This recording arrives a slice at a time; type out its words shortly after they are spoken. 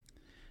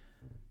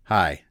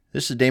Hi,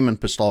 this is Damon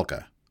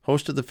Pistolka,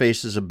 host of The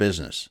Faces of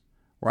Business,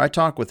 where I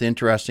talk with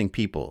interesting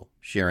people,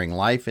 sharing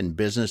life and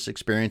business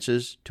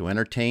experiences to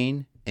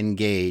entertain,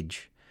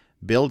 engage,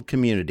 build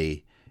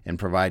community, and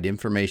provide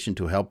information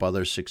to help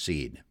others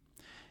succeed.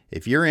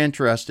 If you're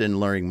interested in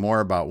learning more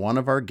about one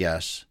of our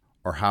guests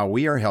or how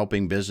we are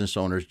helping business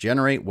owners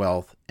generate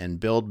wealth and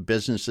build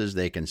businesses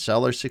they can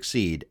sell or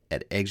succeed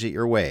at Exit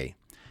Your Way,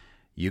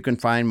 you can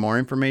find more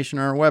information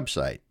on our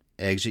website,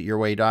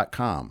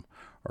 exityourway.com,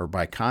 or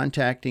by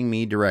contacting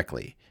me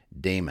directly,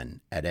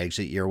 Damon at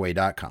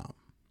exityourway.com.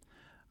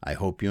 I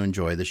hope you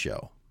enjoy the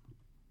show.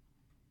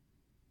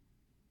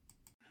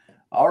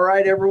 All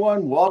right,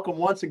 everyone. Welcome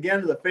once again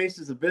to the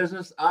Faces of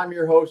Business. I'm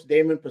your host,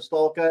 Damon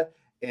Pistolka,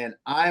 and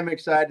I'm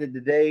excited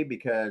today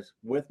because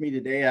with me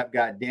today, I've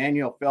got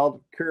Daniel Feld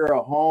of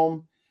Cura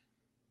Home.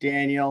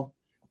 Daniel,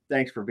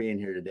 thanks for being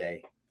here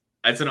today.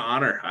 It's an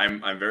honor.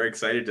 I'm very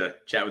excited to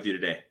chat with you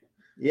today.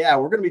 Yeah,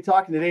 we're going to be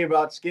talking today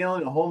about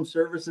scaling a home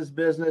services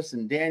business.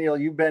 And Daniel,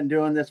 you've been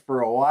doing this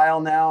for a while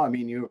now. I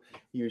mean,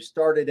 you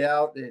started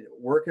out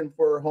working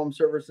for a home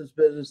services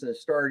business and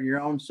started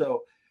your own.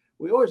 So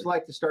we always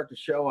like to start the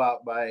show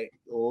out by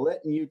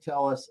letting you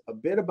tell us a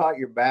bit about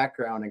your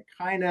background and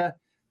kind of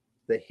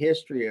the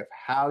history of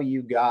how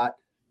you got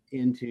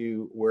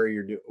into what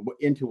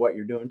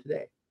you're doing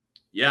today.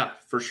 Yeah,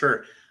 for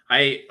sure.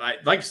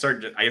 I'd like to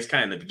start, I guess,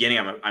 kind of in the beginning.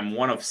 I'm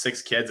one of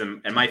 6 kids,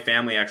 and my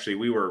family, actually,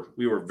 we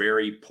were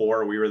very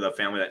poor. We were the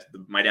family that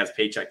my dad's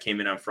paycheck came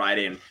in on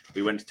Friday, and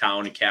we went to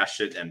town and cashed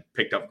it and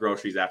picked up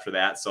groceries after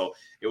that. So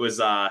it was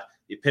the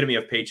epitome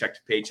of paycheck to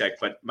paycheck.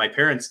 But my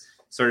parents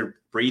started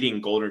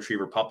breeding golden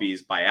retriever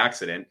puppies by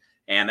accident,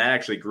 and that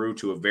actually grew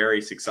to a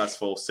very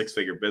successful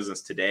 6-figure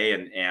business today.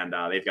 And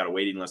they've got a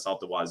waiting list out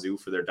the wazoo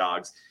for their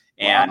dogs.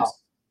 And wow.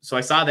 So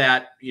I saw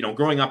that,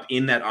 growing up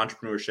in that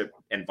entrepreneurship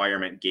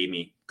environment gave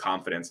me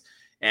confidence,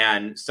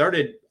 and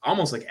started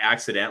almost like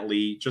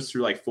accidentally just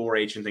through like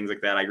 4-H and things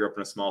like that. I grew up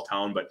in a small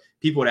town, but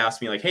people would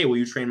ask me like, "Hey, will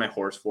you train my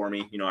horse for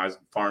me?" I was a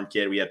farm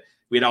kid. We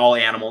had all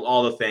animals,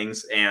 all the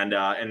things. And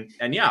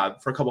yeah,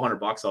 for a couple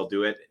 $100, I'll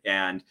do it.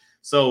 And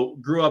so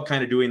grew up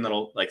kind of doing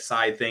little like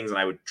side things, and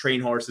I would train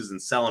horses and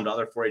sell them to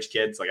other 4-H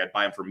kids. Like I'd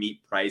buy them for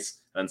meat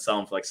price and then sell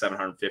them for like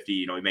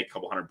 $750. We make a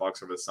couple $100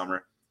 over the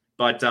summer.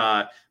 But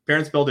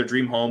parents built their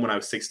dream home when I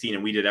was 16,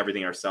 and we did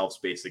everything ourselves,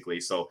 basically.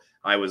 So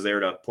I was there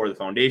to pour the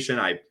foundation.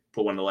 I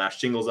put one of the last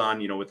shingles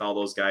on, with all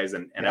those guys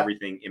and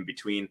everything in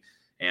between.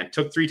 And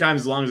took 3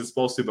 times as long as it's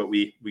supposed to, but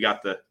we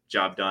got the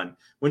job done.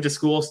 Went to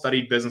school,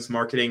 studied business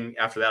marketing.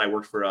 After that, I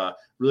worked for a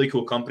really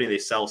cool company. They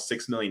sell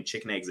 6 million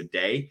chicken eggs a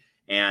day,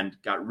 and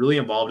got really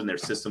involved in their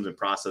systems and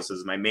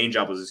processes. My main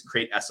job was to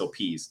create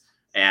SOPs.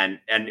 And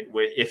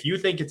if you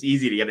think it's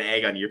easy to get an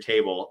egg on your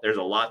table, there's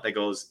a lot that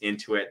goes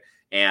into it.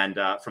 And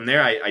from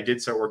there, I did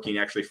start working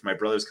actually for my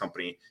brother's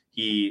company.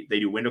 They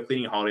do window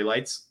cleaning and holiday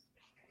lights.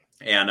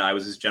 And I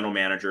was his general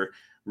manager.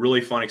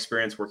 Really fun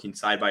experience working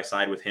side by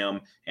side with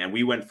him. And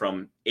we went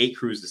from 8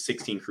 crews to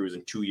 16 crews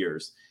in 2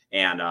 years.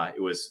 And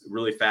it was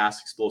really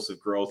fast, explosive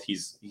growth.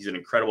 He's an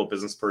incredible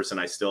business person.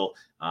 I still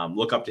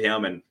look up to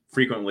him and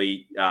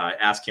frequently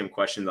ask him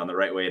questions on the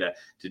right way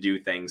to do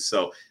things.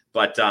 So,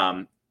 but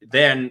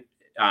then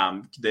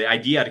the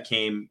idea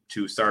came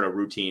to start a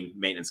routine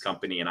maintenance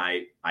company, and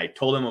I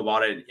told him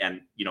about it.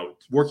 And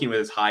working with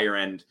his higher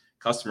end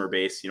customer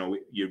base,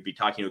 you'd be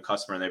talking to a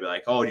customer and they'd be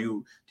like, "Oh,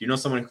 do you know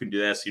someone who can do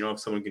this? You know if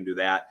someone can do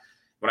that?"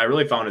 What I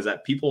really found is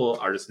that people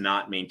are just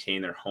not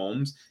maintaining their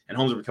homes, and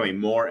homes are becoming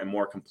more and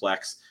more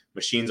complex.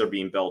 Machines are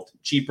being built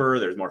cheaper.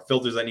 There's more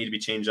filters that need to be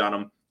changed on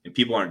them, and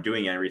people aren't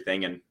doing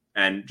everything.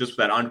 And just with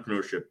that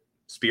entrepreneurship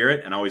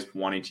spirit and always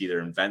wanting to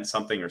either invent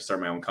something or start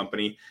my own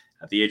company.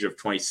 At the age of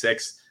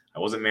 26, I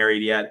wasn't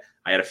married yet.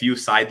 I had a few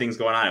side things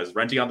going on. I was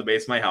renting out the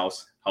base of my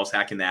house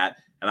hacking that.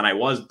 And then I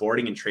was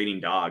boarding and training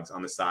dogs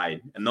on the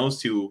side. And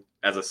those two,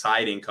 as a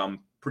side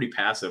income, pretty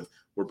passive,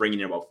 were bringing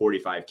in about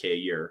 $45K a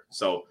year.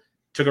 So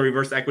took a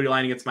reverse equity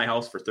line against my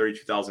house for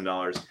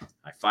 $32,000.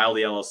 I filed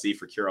the LLC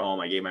for Cura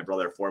Home. I gave my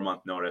brother a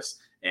 4-month notice,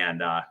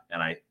 and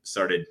I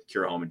started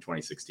Cura Home in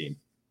 2016.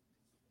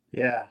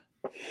 Yeah.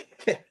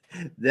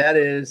 that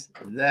is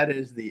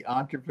the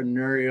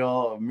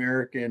entrepreneurial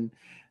American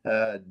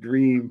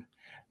dream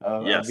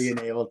of being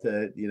able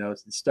to,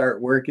 start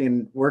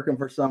working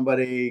for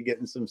somebody,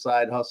 getting some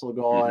side hustle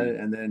going,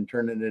 and then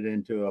turning it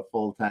into a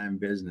full-time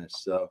business.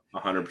 So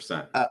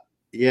 100%.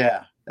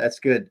 Yeah, that's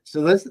good.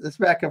 So let's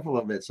back up a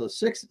little bit. So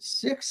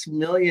 6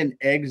 million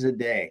eggs a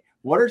day.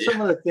 What are some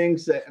of the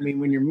things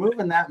when you're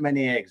moving that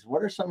many eggs,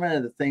 what are some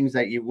of the things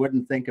that you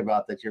wouldn't think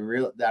about that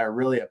are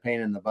really a pain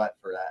in the butt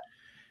for that?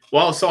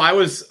 Well, so I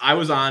wasn't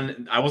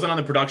on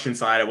the production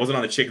side. I wasn't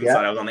on the chicken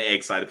side. I was on the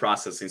egg side, the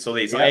processing. So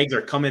these eggs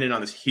are coming in on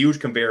this huge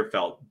conveyor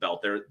belt.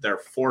 They're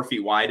 4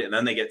 feet wide, and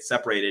then they get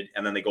separated,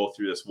 and then they go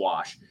through this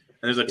wash.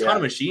 And there's a ton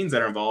of machines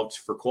that are involved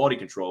for quality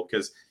control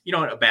because,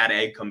 a bad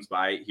egg comes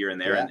by here and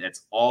there, and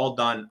it's all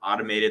done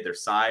automated. They're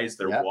sized,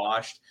 they're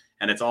washed,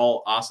 and it's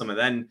all awesome. And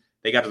then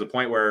they got to the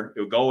point where it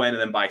would go in, and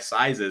then by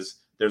sizes,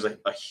 there's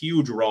a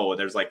huge row.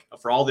 There's like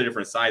for all the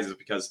different sizes,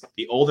 because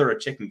the older a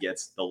chicken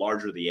gets, the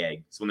larger the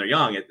egg. So when they're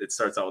young, it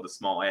starts out with a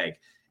small egg,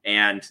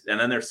 and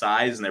then they're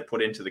sized and they're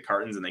put into the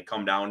cartons and they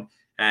come down.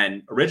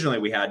 And originally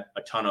we had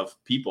a ton of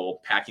people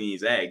packing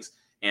these eggs,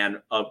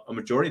 and a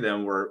majority of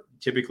them were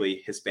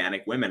typically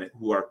Hispanic women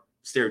who are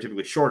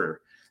stereotypically shorter.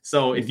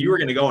 So if you were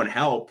going to go and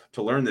help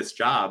to learn this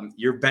job,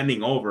 you're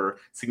bending over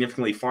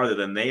significantly farther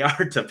than they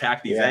are to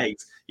pack these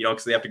eggs,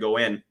 because they have to go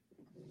in.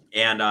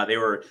 And they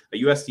were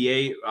a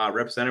USDA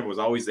representative was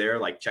always there,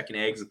 like checking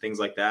eggs and things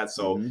like that.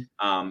 So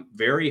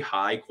very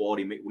high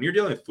quality. When you're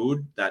dealing with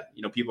food that,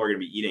 people are going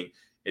to be eating,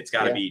 it's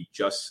got to be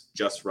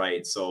just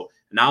right. So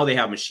now they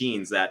have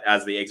machines that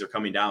as the eggs are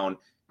coming down,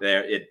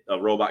 a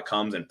robot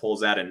comes and pulls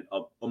that. And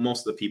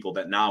most of the people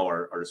that now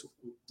are just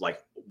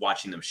like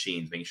watching the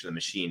machines, making sure the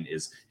machine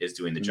is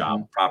doing the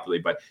job properly.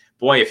 But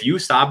boy, if you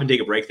stop and take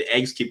a break, the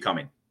eggs keep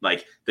coming.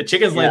 Like the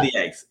chickens lay the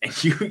eggs,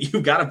 and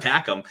you got to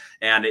pack them.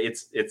 And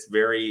it's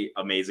very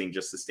amazing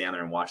just to stand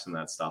there and watch them,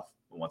 that stuff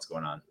and what's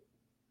going on.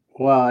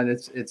 Well, and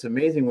it's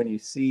amazing when you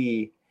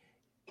see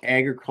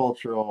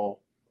agricultural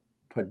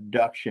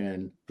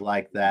production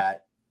like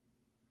that,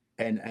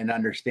 and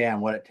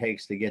understand what it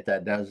takes to get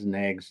that dozen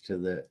eggs to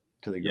the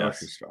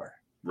grocery store.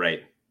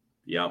 Right.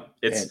 Yeah.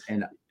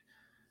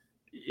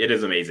 It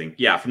is amazing.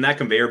 Yeah. From that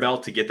conveyor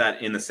belt to get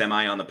that in the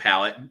semi on the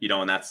pallet,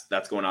 and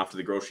that's going off to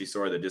the grocery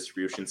store, the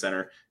distribution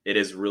center. It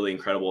is really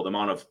incredible. The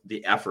amount of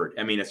the effort.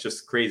 I mean, it's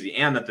just crazy.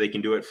 And that they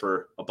can do it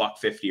for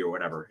 $1.50 or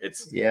whatever.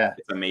 It's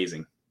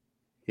amazing.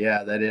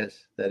 Yeah, that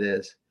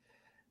is.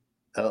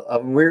 A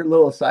weird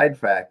little side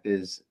fact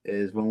is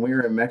when we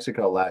were in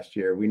Mexico last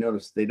year, we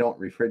noticed they don't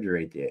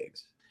refrigerate the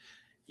eggs.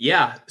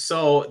 Yeah.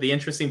 So the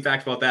interesting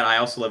fact about that, I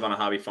also live on a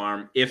hobby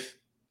farm. If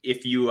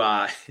you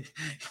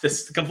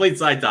this is a complete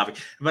side topic,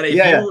 but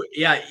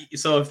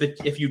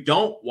if you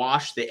don't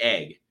wash the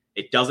egg,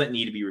 it doesn't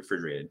need to be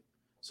refrigerated.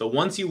 So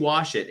once you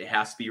wash it, it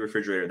has to be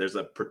refrigerated. There's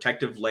a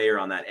protective layer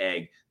on that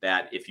egg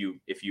that if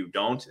you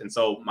don't, and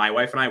so my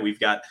wife and I, we've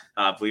got,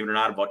 believe it or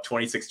not, about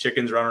 26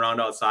 chickens running around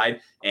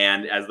outside.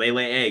 And as they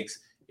lay eggs,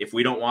 if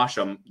we don't wash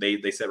them, they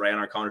sit right on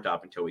our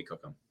countertop until we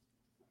cook them.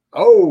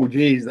 Oh,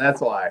 geez,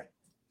 that's why.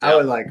 I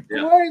was like,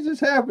 why is this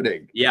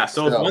happening? Yeah.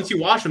 So once you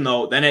wash them,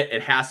 though, then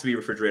it has to be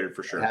refrigerated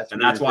for sure.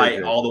 And that's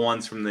why all the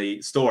ones from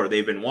the store,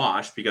 they've been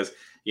washed because,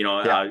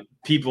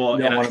 people,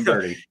 don't want them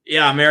dirty.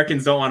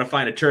 Americans don't want to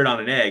find a turd on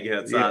an egg.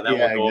 That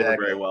won't go over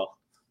very well.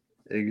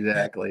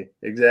 Exactly.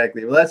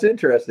 Well, that's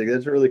interesting.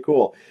 That's really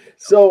cool.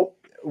 So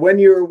when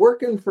you were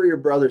working for your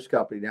brother's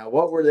company, now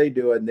what were they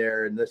doing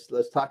there? And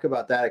let's talk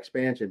about that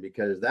expansion,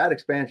 because that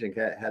expansion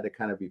had to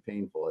kind of be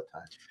painful at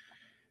times.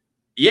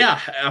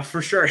 Yeah,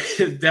 for sure.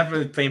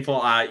 Definitely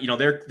painful.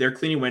 They're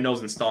cleaning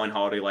windows, installing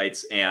holiday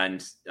lights.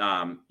 And,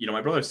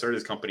 my brother started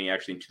his company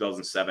actually in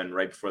 2007,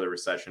 right before the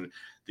recession.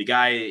 The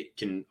guy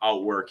can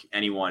outwork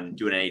anyone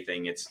doing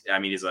anything.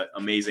 He's an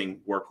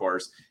amazing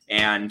workhorse.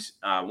 And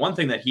one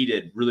thing that he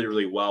did really,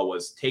 really well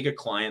was take a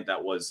client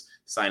that was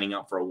signing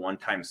up for a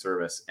one-time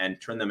service and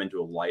turn them into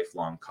a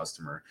lifelong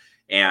customer.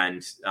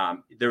 And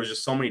there was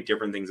just so many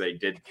different things that he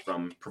did,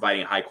 from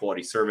providing a high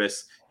quality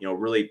service,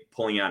 really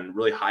pulling on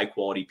really high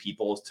quality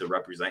people to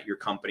represent your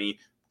company,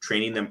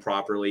 training them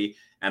properly.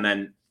 And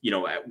then,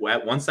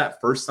 once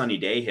that first sunny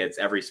day hits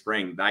every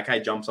spring, that guy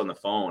jumps on the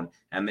phone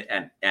and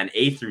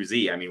A through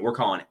Z. I mean, we're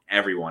calling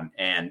everyone,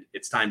 and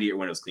it's time to get your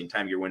windows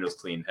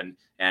clean,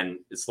 And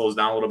it slows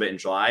down a little bit in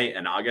July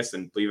and August.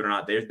 And believe it or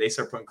not, they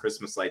start putting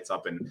Christmas lights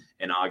up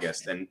in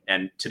August.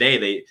 And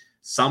today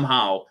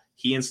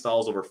he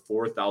installs over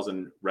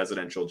 4,000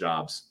 residential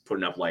jobs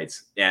putting up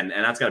lights, and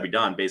that's got to be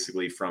done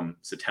basically from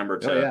September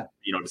to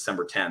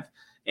December 10th.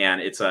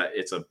 And it's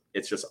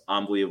just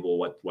unbelievable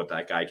what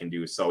that guy can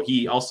do. So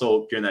he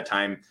also during that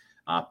time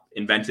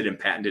invented and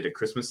patented a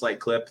Christmas light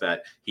clip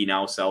that he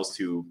now sells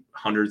to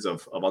hundreds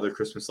of other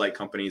Christmas light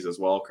companies as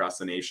well across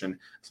the nation.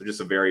 So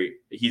just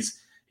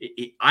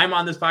I'm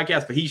on this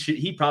podcast, but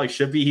he probably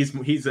should be.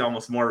 He's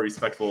almost more a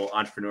respectful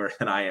entrepreneur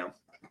than I am.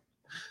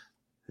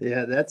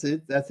 Yeah, that's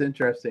it. That's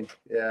interesting.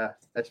 Yeah,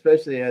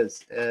 especially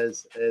as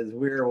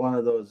we're one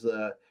of those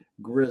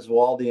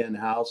Griswoldian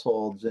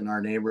households in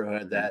our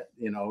neighborhood that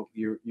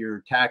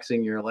you're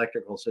taxing your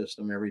electrical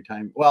system every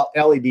time. Well,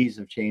 LEDs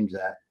have changed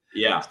that.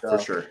 Yeah, so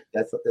for sure.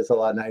 That's a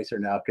lot nicer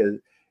now, because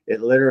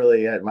it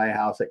literally at my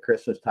house at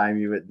Christmas time,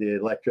 the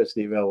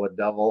electricity bill would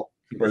double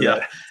for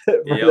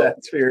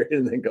that period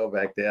and then go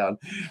back down.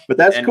 But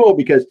that's cool,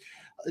 because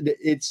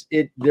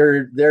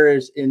there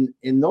is in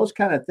those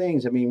kind of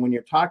things. I mean, when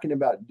you're talking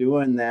about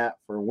doing that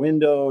for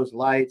windows,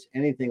 lights,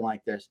 anything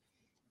like this,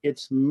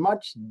 it's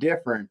much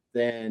different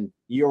than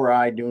you or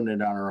I doing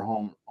it on our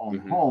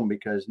home,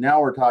 because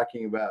now we're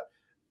talking about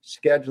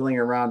scheduling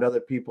around other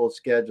people's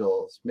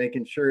schedules,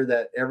 making sure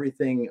that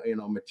everything,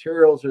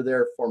 materials are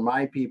there for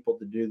my people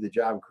to do the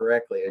job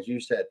correctly. As you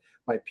said,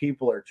 my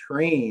people are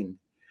trained.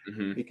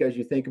 Because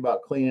you think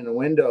about cleaning a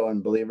window,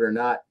 and believe it or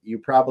not, you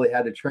probably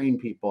had to train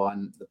people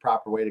on the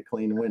proper way to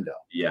clean a window.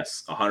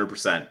 Yes,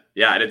 100%.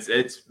 Yeah,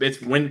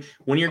 it's when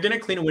you're going to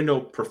clean a window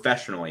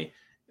professionally,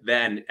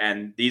 then,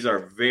 and these are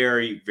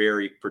very,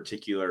 very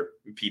particular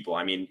people.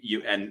 I mean,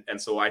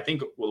 so I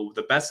think, well,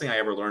 the best thing I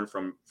ever learned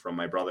from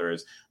my brother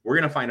is we're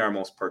going to find our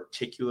most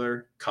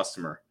particular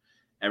customer,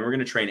 and we're going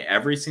to train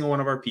every single one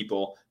of our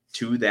people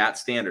to that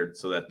standard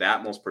so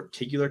that most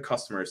particular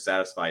customer is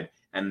satisfied.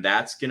 And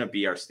that's going to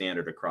be our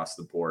standard across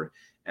the board.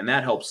 And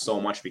that helps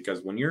so much,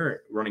 because when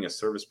you're running a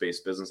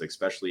service-based business,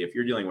 especially if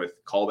you're dealing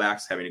with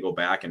callbacks, having to go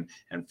back and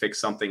fix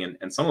something,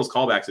 and some of those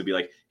callbacks would be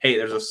like, hey,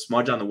 there's a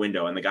smudge on the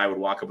window, and the guy would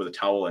walk up with a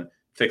towel and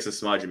fix a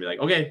smudge and be like,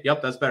 okay,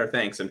 yep, that's better,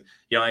 thanks. And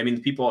I mean,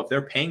 people, if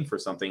they're paying for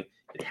something,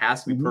 it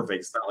has to be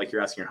perfect. It's not like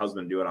you're asking your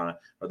husband to do it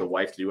or the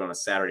wife to do it on a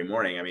Saturday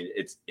morning. I mean,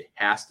 it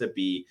has to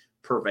be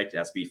perfect, it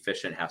has to be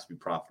efficient, it has to be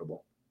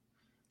profitable.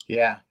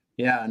 Yeah,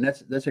 and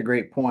that's a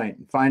great point.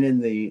 Finding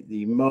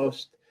the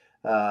most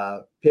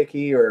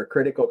picky or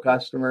critical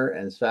customer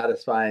and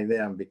satisfying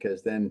them,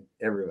 because then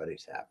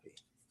everybody's happy.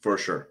 For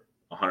sure,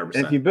 100%.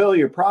 And if you build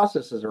your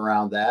processes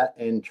around that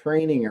and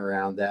training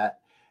around that,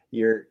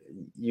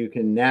 you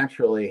can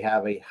naturally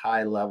have a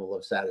high level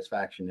of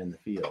satisfaction in the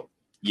field.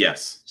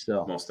 Yes,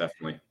 so most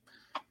definitely.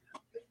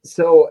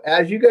 So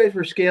as you guys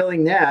were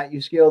scaling that,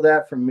 you scaled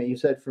that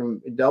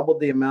from doubled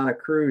the amount of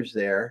crews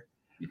there.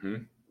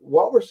 Mm-hmm.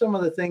 What were some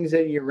of the things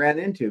that you ran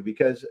into?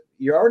 Because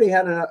you already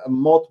had a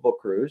multiple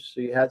crews,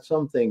 so you had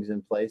some things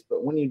in place,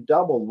 but when you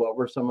doubled, what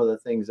were some of the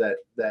things that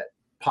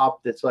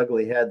popped its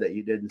ugly head that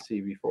you didn't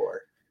see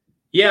before?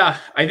 Yeah,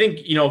 I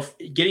think,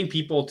 getting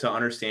people to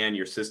understand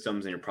your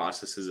systems and your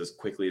processes as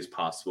quickly as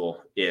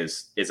possible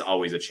is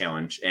always a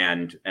challenge.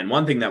 And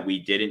one thing that we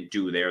didn't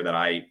do there that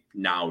I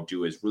now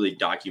do is really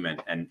document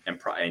and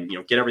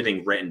get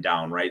everything written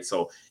down, right?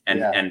 So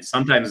and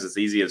sometimes it's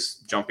easy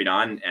as jumping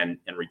on and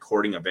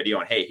recording a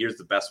video and, hey, here's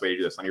the best way to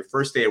do this on your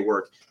first day of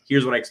work.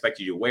 Here's what I expect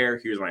you to wear.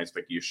 Here's what I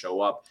expect you to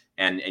show up,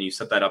 and you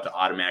set that up to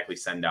automatically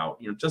send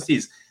out. Just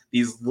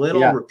these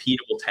little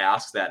repeatable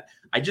tasks that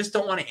I just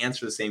don't want to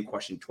answer the same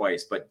question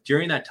twice. But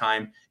during that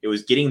time, it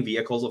was getting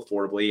vehicles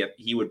affordably.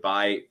 He would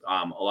buy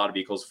a lot of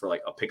vehicles for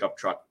like a pickup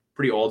truck,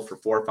 pretty old, for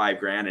 $4 or $5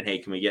 grand. And hey,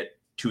 can we get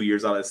 2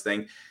 years out of this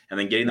thing? And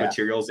then getting the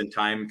materials in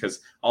time, because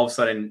all of a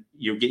sudden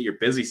you get your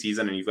busy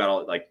season and you've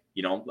got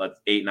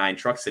 8, 9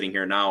 trucks sitting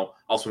here now.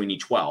 Also, we need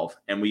 12,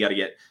 and we got to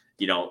get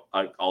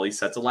all these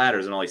sets of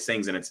ladders and all these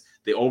things. And it's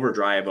the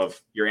overdrive of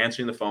you're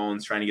answering the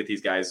phones, trying to get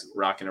these guys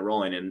rocking and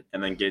rolling,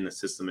 and then getting the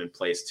system in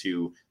place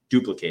to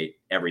duplicate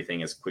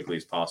everything as quickly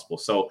as possible.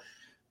 So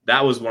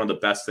that was one of the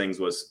best things,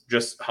 was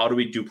just how do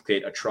we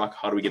duplicate a truck?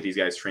 How do we get these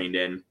guys trained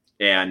in?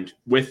 And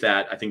with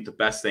that, I think the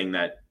best thing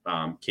that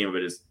came of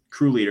it is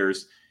crew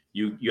leaders.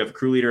 You have a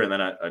crew leader and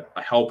then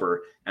a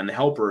helper, and the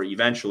helper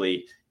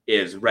eventually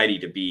is ready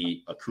to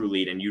be a crew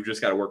lead, and you just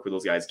got to work with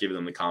those guys, give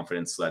them the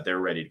confidence so that they're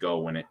ready to go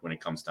when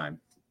it comes time.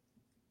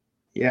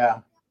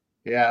 Yeah.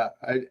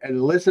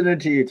 And listening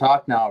to you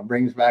talk now, it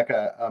brings back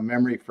a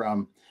memory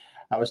from,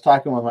 I was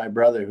talking with my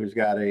brother who's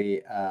got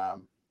a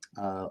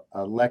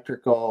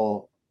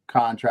electrical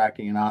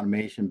contracting and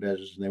automation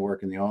business, and they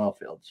work in the oil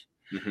fields.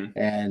 Mm-hmm.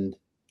 And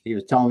he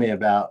was telling me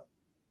about,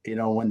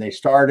 when they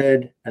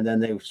started and then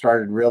they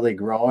started really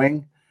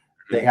growing,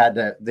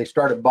 they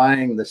started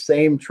buying the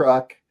same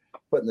truck,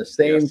 putting the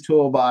same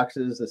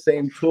toolboxes, the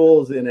same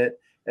tools in it,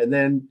 and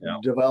then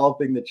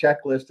developing the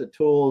checklist of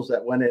tools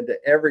that went into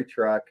every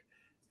truck,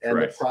 and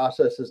the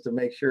processes to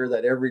make sure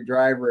that every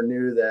driver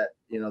knew that,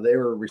 they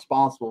were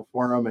responsible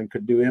for them and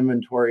could do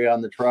inventory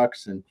on the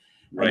trucks and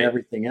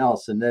everything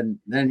else. And then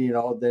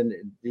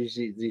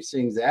these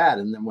things add.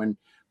 And then when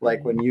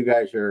you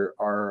guys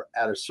are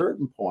at a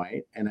certain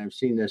point, and I've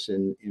seen this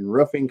in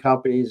roofing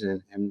companies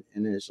and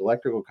in this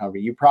electrical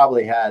company, you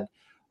probably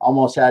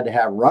almost had to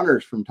have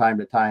runners from time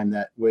to time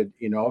that would,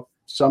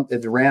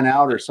 if it ran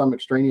out or some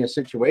extraneous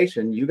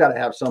situation, you got to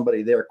have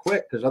somebody there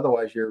quick, because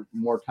otherwise you're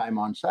more time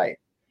on site.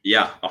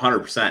 Yeah,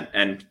 100%.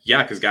 And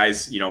because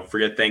guys,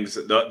 forget things.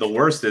 The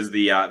worst is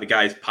the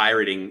guys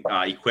pirating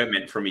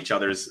equipment from each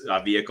other's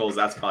vehicles.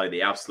 That's probably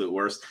the absolute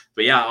worst.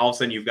 But all of a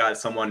sudden you've got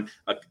someone,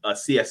 a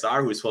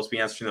CSR, who's supposed to be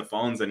answering the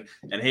phones and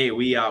hey,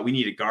 we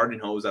need a garden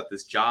hose at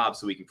this job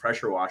so we can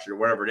pressure wash it or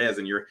whatever it is.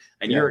 And you're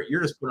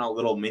just putting out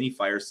little mini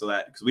fires so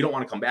that, because we don't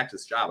want to come back to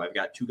this job. I've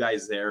got 2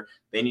 guys there.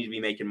 They need to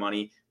be making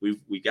money. We're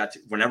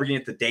never going to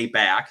get the day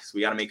back. So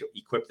we got to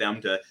equip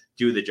them to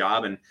do the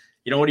job. And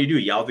what do? You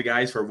yell at the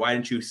guys for, why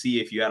didn't you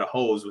see if you had a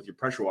hose with your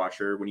pressure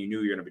washer when you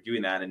knew you're going to be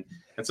doing that? And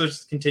so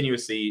just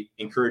continuously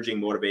encouraging,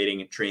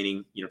 motivating, and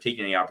training,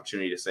 taking any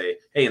opportunity to say,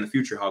 hey, in the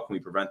future, how can we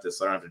prevent this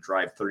so I don't have to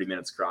drive 30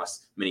 minutes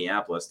across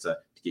Minneapolis to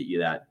get you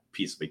that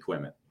piece of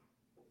equipment?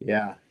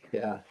 Yeah.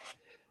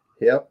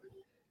 Yep.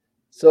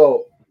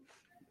 So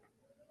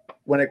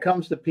when it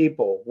comes to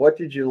people, what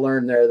did you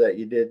learn there that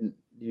you didn't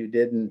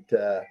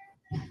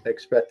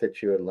expect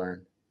that you would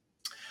learn?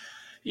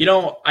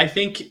 I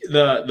think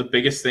the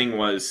biggest thing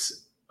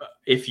was,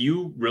 if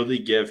you really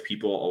give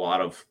people a lot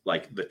of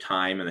the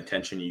time and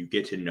attention, you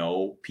get to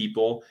know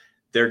people,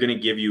 they're going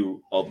to give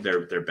you all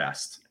their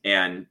best.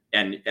 And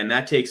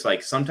that takes,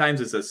 like,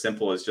 sometimes it's as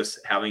simple as just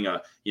having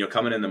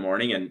coming in the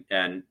morning,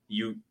 and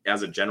you,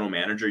 as a general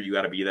manager, you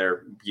got to be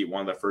there, be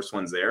one of the first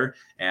ones there.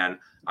 And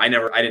I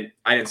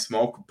didn't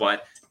smoke,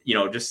 but,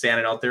 just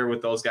standing out there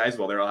with those guys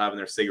while they're all having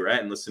their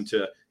cigarette and listen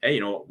to, hey,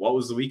 what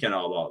was the weekend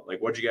all about? Like,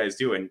 what'd you guys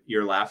do? And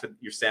you're laughing,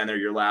 you're standing there,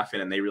 you're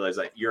laughing, and they realize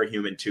that you're a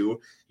human too,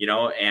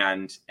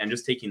 and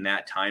just taking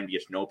that time to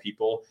get to know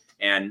people.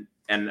 And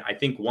I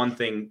think one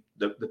thing,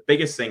 the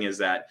biggest thing is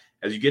that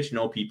as you get to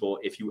know people,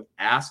 if you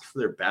ask for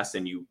their best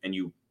and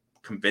you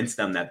convince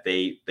them that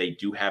they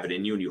do have it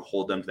in you, and you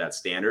hold them to that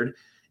standard,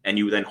 and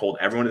you then hold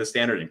everyone to the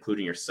standard,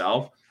 including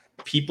yourself,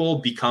 people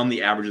become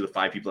the average of the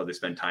 5 people that they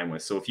spend time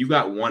with. So if you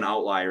got one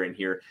outlier in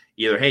here,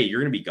 either, hey, you're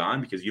going to be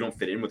gone because you don't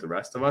fit in with the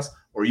rest of us,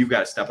 or you've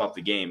got to step up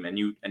the game. And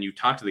you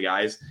talk to the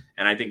guys.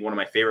 And I think one of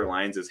my favorite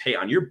lines is, hey,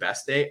 on your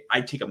best day,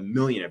 I'd take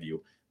 1,000,000 of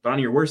you, but on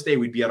your worst day,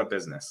 we'd be out of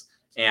business.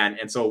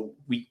 And so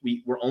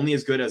we're only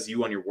as good as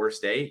you on your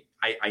worst day.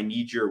 I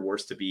need your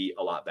worst to be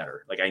a lot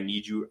better. Like, I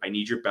need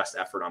your best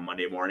effort on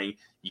Monday morning.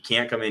 You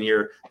can't come in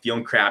here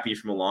feeling crappy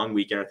from a long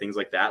weekend or things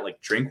like that.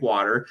 Like, drink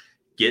water,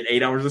 get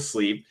 8 hours of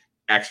sleep,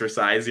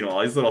 exercise,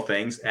 all these little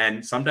things.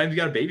 And sometimes you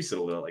got to babysit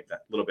a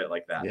little bit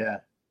like that. Yeah.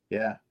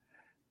 Yeah.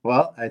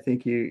 Well, I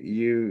think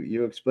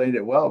you explained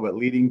it well, but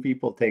leading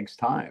people takes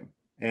time,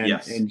 and,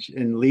 yes.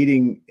 and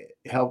leading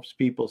helps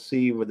people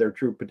see with their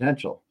true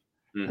potential.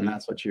 Mm-hmm. And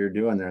that's what you're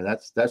doing there.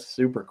 That's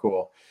super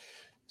cool.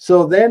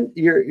 So then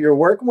you're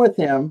working with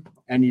him,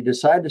 and you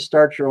decide to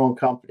start your own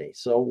company.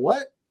 So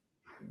what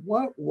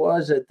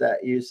was it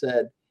that you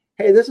said,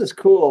 hey, this is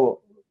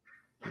cool,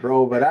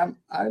 bro, but I'm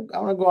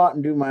going to go out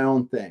and do my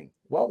own thing?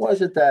 What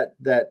was it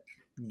that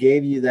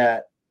gave you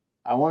that,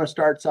 I want to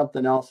start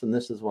something else, and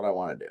this is what I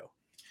want to do?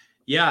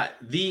 Yeah,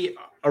 the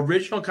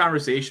original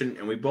conversation,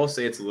 and we both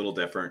say it's a little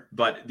different,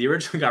 but the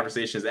original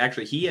conversation is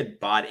actually he had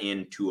bought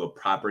into a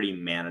property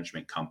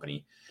management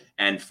company.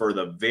 And for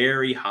the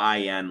very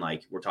high end,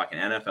 like, we're talking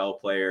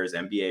NFL players,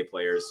 NBA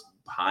players,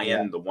 high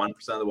end, the 1%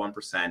 of the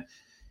 1%,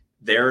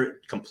 they're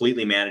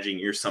completely managing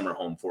your summer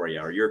home for you,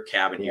 or your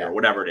cabin here, or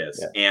whatever it is.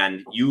 Yeah.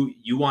 And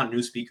you want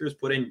new speakers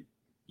put in,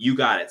 you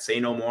got it.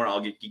 Say no more.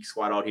 I'll get Geek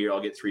Squad out here.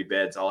 I'll get 3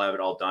 beds. I'll have it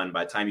all done.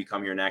 By the time you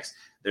come here next,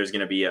 there's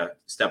going to be a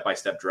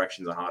step-by-step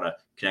directions on how to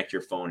connect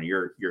your phone, and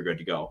you're good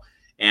to go.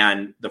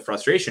 And the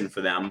frustration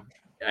for them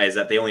is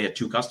that they only had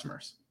 2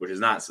 customers, which is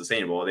not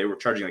sustainable. They were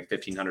charging like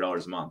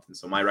 $1,500 a month. And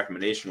so my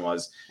recommendation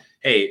was,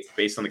 hey,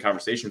 based on the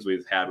conversations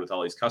we've had with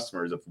all these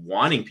customers of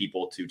wanting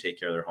people to take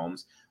care of their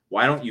homes,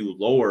 why don't you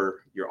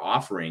lower your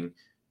offering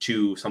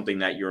to something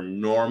that you're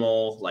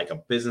normal, like a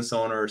business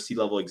owner,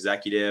 C-level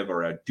executive,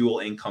 or a dual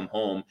income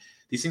home,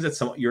 these things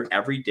that your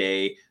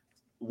everyday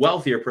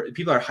wealthier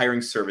people are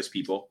hiring service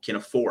people can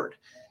afford.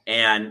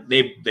 And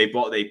they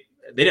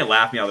didn't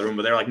laugh me out of the room,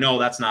 but they're like, no,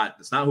 that's not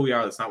who we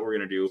are. That's not what we're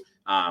going to do.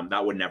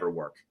 That would never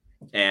work.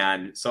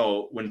 And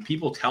so when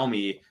people tell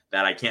me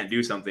that I can't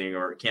do something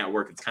or it can't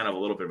work, it's kind of a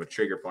little bit of a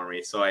trigger for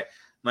me. So I'm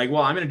like,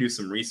 well, I'm going to do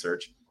some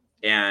research,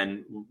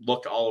 and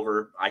looked all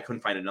over. I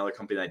couldn't find another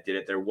company that did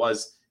it. There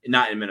was,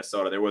 not in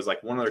Minnesota, there was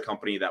like one other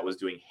company that was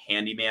doing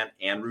handyman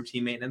and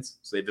routine maintenance.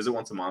 So they visit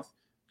once a month,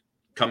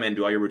 come in,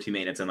 do all your routine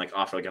maintenance, and like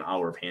offer like an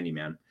hour of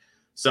handyman.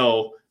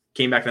 So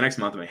came back the next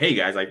month, I'm like, hey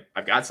guys,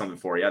 I've got something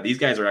for you. These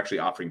guys are actually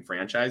offering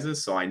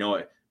franchises. So I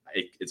know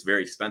it's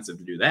very expensive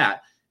to do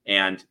that,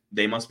 and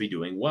they must be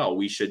doing well.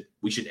 We should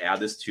add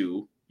this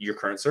to your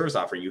current service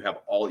offering. You have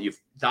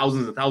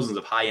thousands and thousands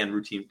of high-end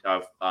routine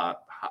of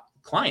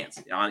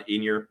clients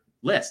in your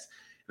list.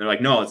 And they're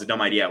like, no, it's a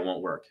dumb idea. It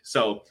won't work.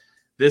 So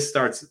this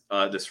starts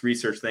this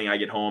research thing. I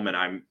get home, and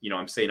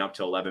I'm staying up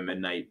till 11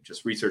 midnight,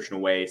 just researching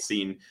away,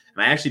 and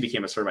I actually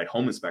became a certified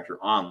home inspector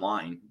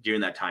online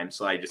during that time.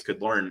 So I just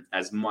could learn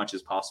as much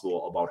as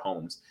possible about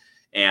homes.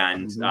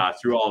 And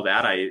through all of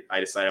that, I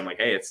decided, I'm like,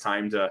 hey, it's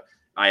time to,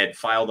 I had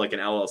filed like an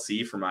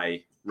LLC for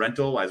my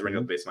rental. I was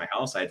renting the base of my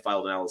house. I had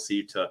filed an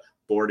LLC to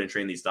board and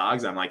train these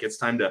dogs. I'm like, it's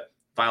time to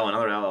file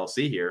another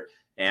LLC here.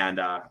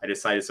 And I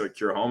decided to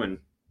secure a home. And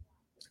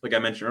like I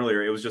mentioned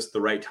earlier, it was just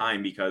the right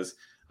time because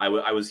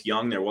I was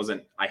young.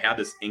 I had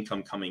this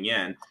income coming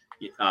in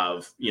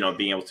of,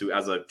 being able to,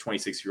 as a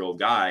 26-year-old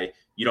guy,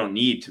 you don't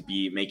need to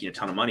be making a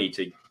ton of money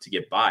to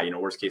get by.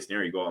 Worst case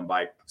scenario, you go out and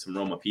buy some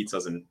Roma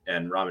pizzas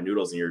and ramen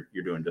noodles, and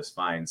you're doing just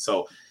fine.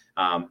 So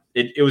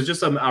it was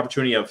just an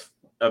opportunity of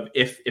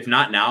if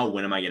not now,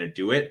 when am I going to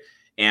do it?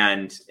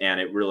 And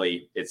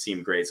it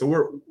seemed great.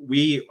 So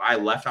I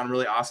left on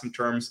really awesome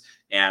terms,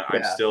 and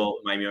I'm still,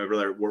 my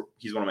brother,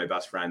 he's one of my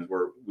best friends.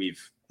 We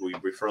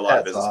refer a lot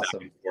of business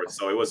back and forth.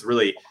 So it was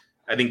really,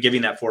 I think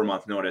giving that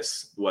 4-month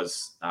notice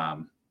was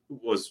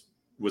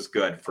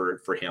good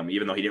for him,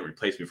 even though he didn't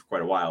replace me for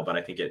quite a while, but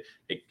I think it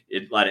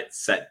let it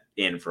set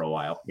in for a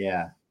while.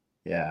 Yeah.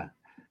 Yeah.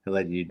 It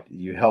let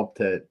you help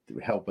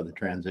with the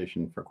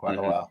transition for quite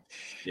a while.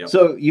 Yep.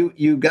 So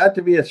you got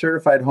to be a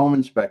certified home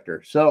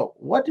inspector. So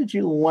what did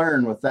you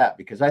learn with that?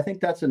 Because I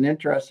think that's an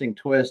interesting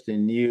twist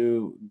in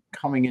you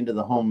coming into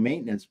the home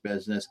maintenance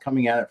business,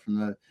 coming at it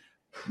from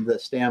the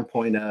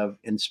standpoint of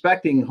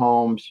inspecting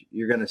homes,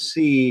 you're going to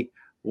see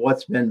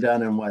what's been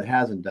done and what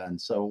hasn't done.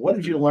 So what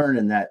did you learn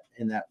in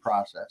that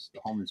process,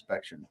 the home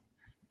inspection?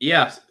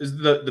 Yeah,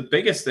 the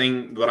biggest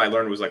thing that I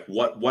learned was like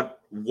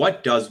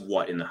what does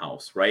what in the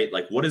house, right?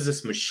 Like what is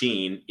this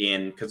machine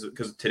in,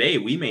 because today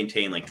we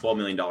maintain like $12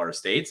 million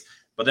estates,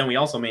 but then we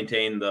also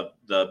maintain the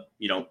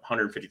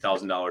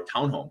 $150,000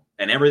 townhome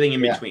and everything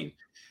in between.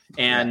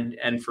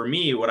 And for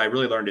me, what I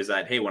really learned is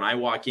that, hey, when I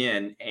walk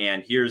in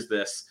and here's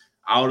this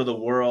out of the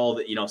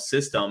world,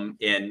 system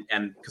and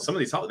because some of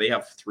these houses, they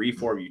have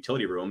 3-4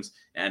 utility rooms,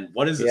 and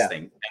what is this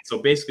thing? And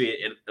so basically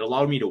it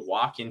allowed me to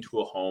walk into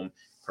a home,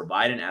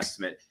 provide an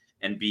estimate,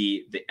 and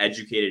be the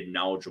educated,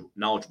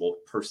 knowledgeable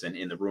person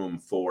in the room.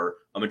 For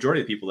a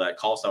majority of the people that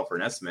call us out for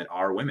an estimate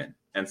are women,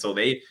 and so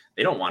they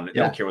don't want it. They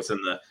don't care what's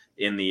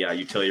in the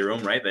utility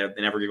room, right? They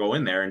never go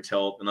in there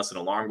unless an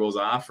alarm goes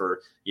off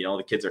or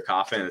the kids are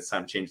coughing and it's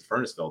time to change the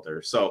furnace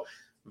filter. So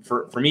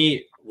for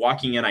me,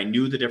 walking in, I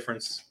knew the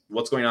difference,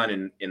 what's going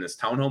on in this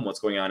townhome, what's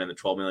going on in the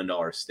 $12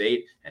 million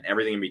estate, and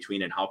everything in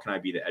between, and how can I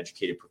be the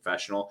educated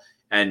professional.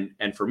 And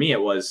for me,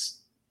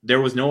 there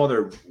was no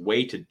other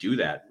way to do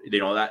that.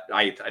 That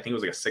I think it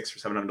was like a $600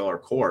 or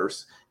 $700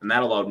 course, and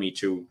that allowed me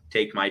to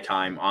take my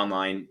time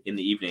online in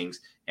the evenings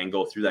and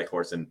go through that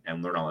course and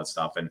learn all that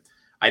stuff. And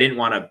I didn't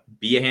want to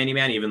be a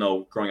handyman, even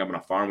though growing up on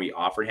a farm, we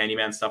offered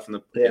handyman stuff in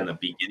the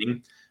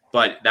beginning,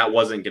 but that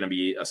wasn't going to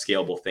be a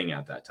scalable thing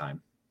at that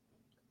time.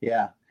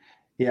 Yeah.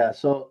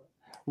 So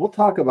we'll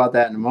talk about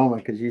that in a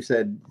moment, because you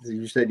said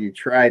you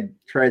tried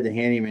the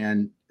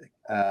handyman,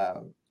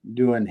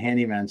 doing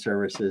handyman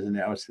services, and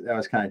that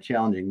was kind of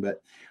challenging.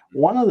 But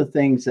one of the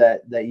things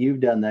that you've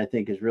done that I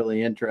think is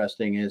really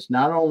interesting is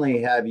not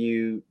only have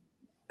you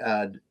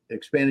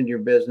expanded your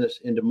business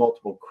into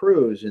multiple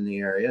crews in the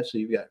area, so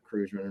you've got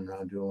crews running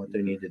around doing what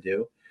they need to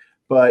do,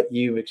 but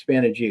you've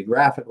expanded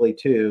geographically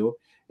too,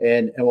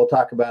 and we'll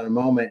talk about in a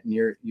moment. And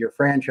you're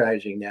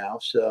franchising now.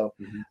 So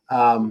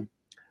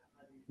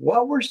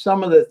what were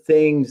some of the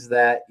things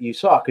that you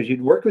saw? Because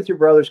you'd worked with your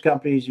brother's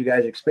companies, you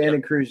guys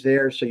expanded crews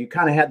there, so you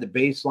kind of had the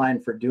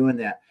baseline for doing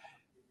that.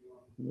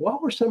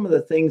 What were some of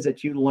the things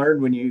that you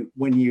learned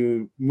when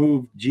you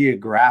moved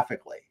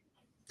geographically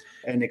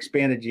and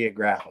expanded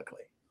geographically?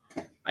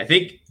 I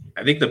think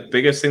the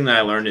biggest thing that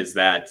I learned is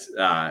that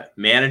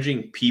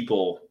managing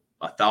people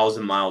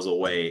 1,000 miles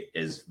away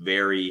is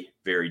very,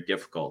 very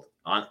difficult.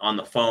 On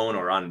the phone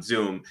or on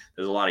Zoom,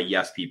 there's a lot of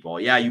yes people.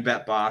 Yeah, you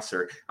bet, boss,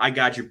 or I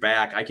got your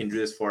back. I can do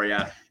this for you.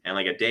 And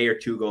like a day or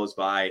two goes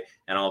by,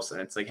 and all of a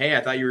sudden it's like, hey,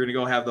 I thought you were going to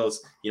go have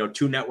those, 2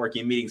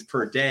 networking meetings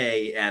per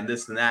day and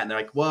this and that. And they're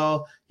like,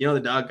 well, the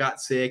dog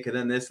got sick and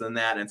then this and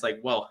that. And it's like,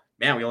 well,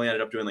 man, we only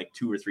ended up doing like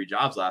 2 or 3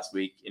 jobs last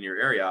week in your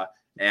area.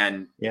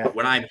 And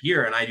when I'm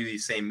here and I do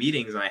these same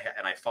meetings and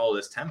I follow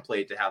this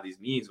template to have these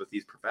meetings with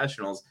these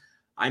professionals,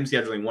 I'm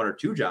scheduling 1 or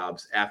 2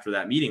 jobs after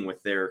that meeting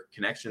with their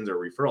connections or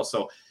referrals.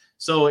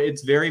 So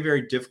it's very,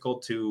 very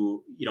difficult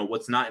to,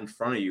 what's not in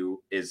front of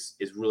you is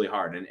really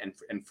hard.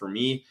 And for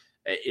me,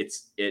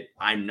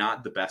 I'm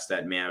not the best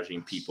at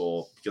managing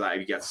people because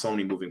I've got so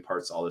many moving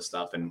parts, all this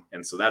stuff.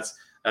 And so that's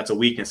a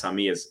weakness on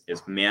me is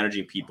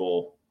managing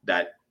people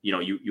that,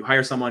 you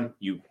hire someone,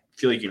 you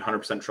feel like you can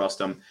 100% trust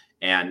them.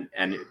 And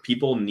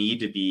people need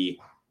to be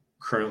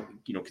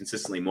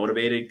consistently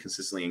motivated,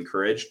 consistently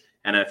encouraged.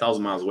 And at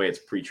 1,000 miles away, it's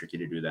pretty tricky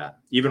to do that.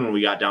 Even when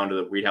we got down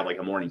to we'd have like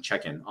a morning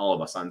check-in, all of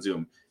us on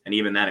Zoom. And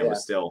even then, it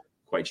was still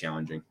quite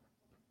challenging.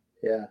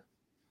 Yeah.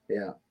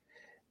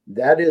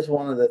 That is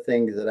one of the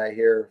things that I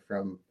hear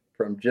from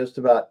just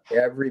about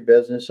every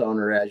business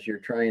owner as you're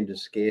trying to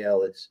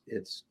scale.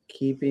 It's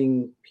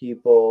keeping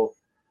people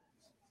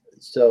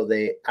so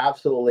they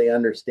absolutely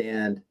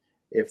understand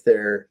if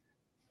they're,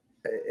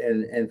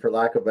 and for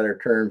lack of better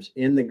terms,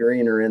 in the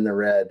green or in the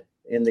red.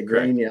 In the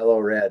green, yellow,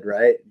 red,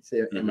 right?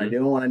 So am I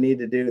doing what I need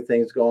to do?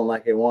 Things going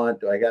like I want?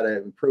 Do I got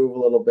to improve a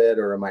little bit,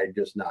 or am I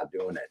just not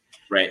doing it?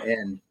 Right.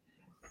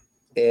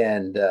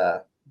 And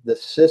the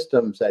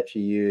systems that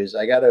you use,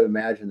 I got to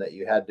imagine that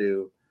you had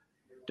to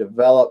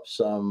develop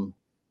some,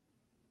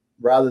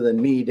 rather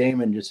than me,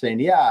 Damon, just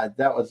saying, yeah,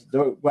 that was,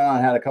 went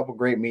on, had a couple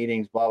great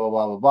meetings, blah, blah,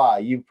 blah, blah, blah.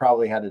 You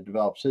probably had to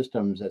develop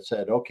systems that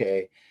said,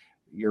 okay,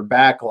 your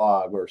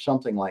backlog or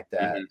something like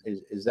that.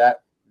 Is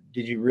that,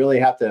 did you really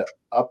have to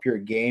up your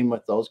game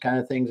with those kind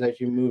of things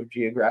as you move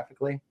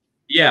geographically?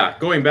 Yeah,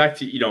 going back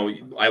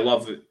to, I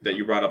love that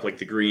you brought up like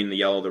the green, the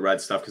yellow, the red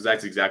stuff, because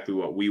that's exactly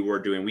what we were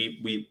doing.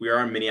 We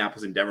are in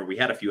Minneapolis and Denver. We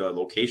had a few other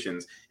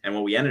locations, and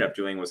what we ended up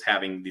doing was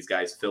having these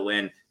guys fill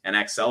in an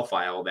Excel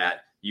file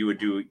that you would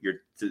do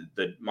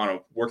the amount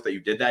of work that you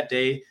did that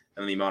day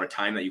and the amount of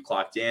time that you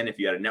clocked in. If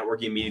you had a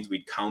networking meetings,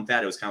 we'd count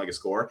that. It was kind of like a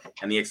score,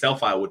 and the Excel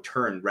file would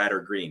turn red or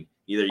green.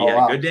 Either you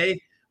had a good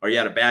day or you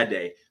had a bad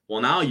day.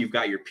 Well, now you've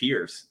got your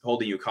peers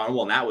holding you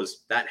accountable, and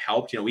that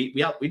helped. We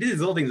did these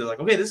little things that like,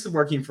 okay, this is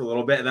working for a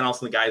little bit, and then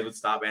also the guys would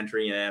stop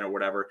entering it in or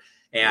whatever.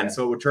 And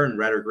so it would turn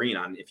red or green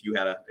on if you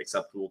had an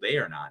acceptable day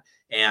or not.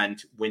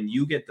 And when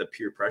you get the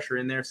peer pressure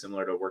in there,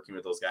 similar to working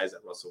with those guys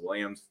at Russell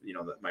Williams,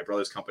 my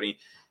brother's company,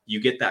 you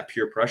get that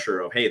peer pressure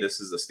of, hey, this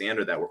is the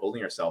standard that we're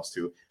holding ourselves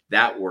to.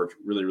 That worked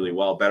really, really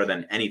well, better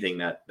than anything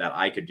that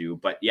I could do.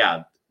 But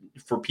yeah,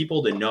 for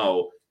people to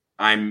know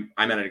I'm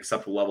at an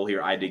acceptable level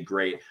here, I did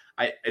great.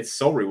 It's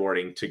so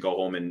rewarding to go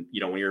home and,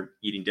 when you're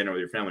eating dinner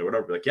with your family,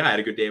 whatever, like, yeah, I had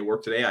a good day at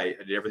work today. I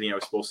did everything I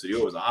was supposed to do.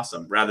 It was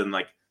awesome. Rather than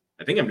like,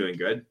 I think I'm doing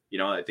good.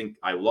 I think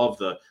I love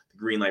the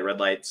green light, red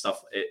light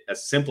stuff.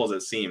 As simple as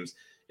it seems,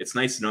 it's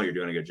nice to know you're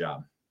doing a good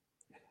job.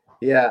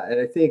 Yeah.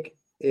 And I think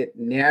it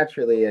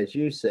naturally, as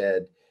you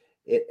said,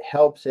 it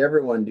helps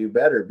everyone do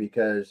better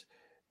because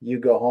you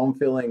go home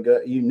feeling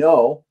good.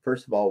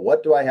 First of all,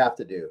 what do I have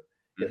to do?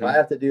 If I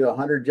have to do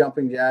 100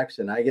 jumping jacks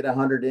and I get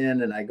 100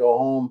 in and I go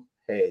home,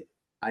 hey,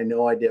 I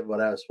know I did what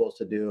I was supposed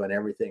to do and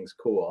everything's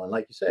cool. And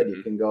like you said,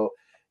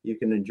 you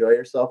can enjoy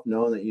yourself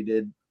knowing that you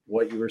did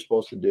what you were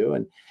supposed to do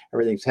and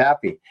everything's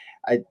happy.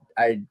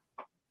 I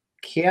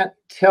can't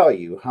tell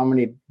you how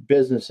many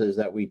businesses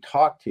that we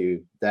talk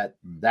to that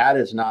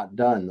is not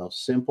done.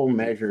 Those simple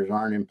measures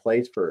aren't in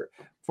place for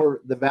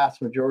the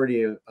vast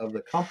majority of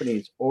the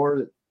companies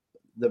or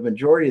the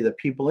majority of the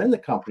people in the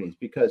companies,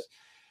 because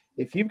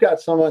if you've got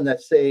someone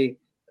that say,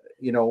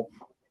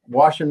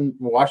 washing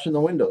the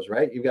windows,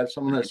 right? You've got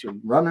someone that's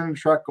running a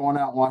truck, going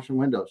out and washing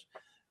windows.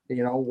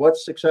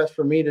 What's success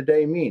for me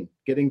today mean?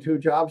 Getting 2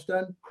 jobs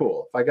done?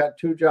 Cool. If I got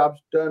 2 jobs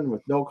done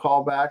with no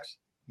callbacks,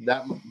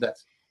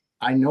 that's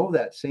I know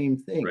that same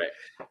thing.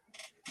 Right.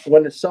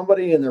 When it's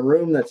somebody in the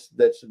room that's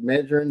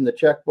measuring the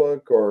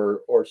checkbook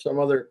or some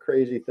other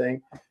crazy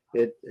thing,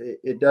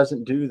 it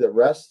doesn't do the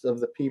rest of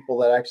the people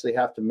that actually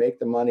have to make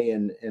the money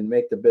and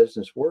make the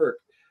business work.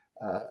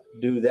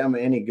 Do them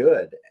any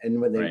good.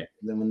 And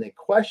when they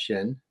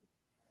question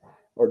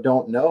or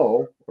don't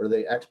know, or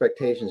the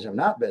expectations have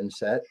not been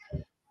set,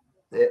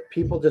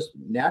 people just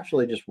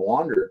naturally just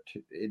wander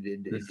to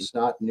it's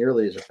not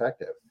nearly as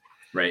effective.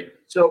 Right.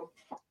 So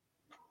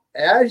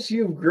as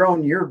you've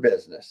grown your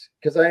business,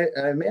 because I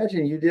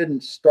imagine you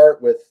didn't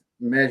start with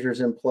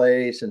measures in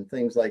place and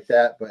things like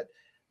that, but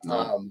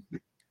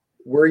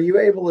were you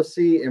able to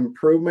see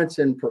improvements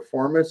in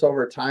performance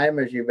over time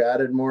as you've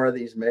added more of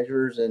these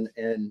measures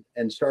and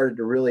started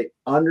to really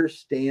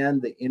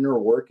understand the inner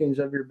workings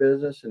of your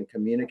business and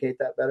communicate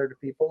that better to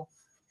people?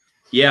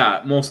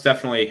 Yeah, most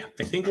definitely.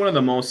 I think one of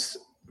the most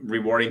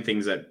rewarding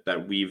things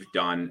that we've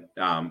done,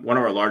 one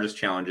of our largest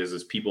challenges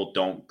is people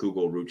don't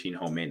Google routine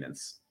home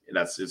maintenance.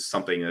 That's just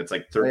something that's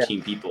like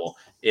 13 people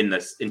in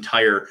this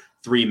entire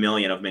 3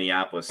 million of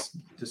Minneapolis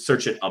to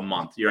search it a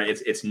month.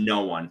 It's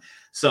no one.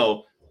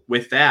 So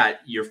with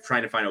that, you're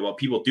trying to find out, well,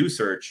 people do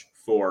search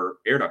for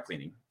air duct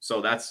cleaning.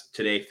 So that's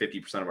today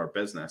 50% of our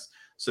business.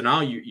 So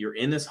now you're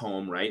in this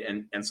home, right?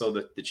 And so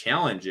the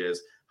challenge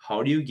is,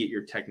 how do you get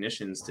your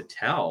technicians to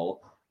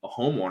tell a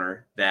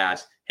homeowner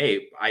that,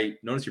 hey, I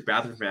noticed your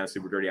bathroom fan is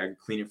super dirty. I can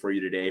clean it for you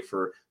today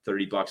for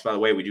 $30. By the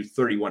way, we do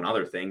 31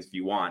 other things if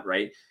you want,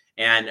 right?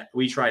 And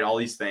we tried all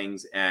these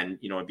things and,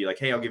 it'd be like,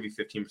 hey, I'll give you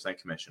 15%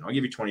 commission. I'll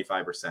give you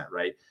 25%,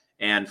 right?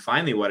 And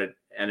finally, what it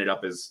ended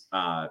up is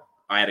I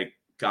had a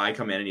guy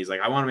come in and he's like,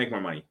 I want to make more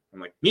money. I'm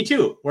like, me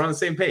too. We're on the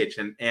same page.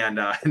 And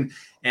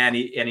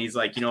he's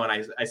like, and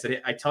I said,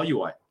 hey, I tell you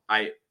what,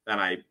 I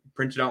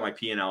printed out my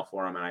P&L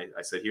for him. And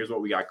I said, here's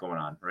what we got going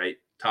on, right?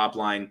 Top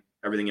line,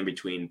 everything in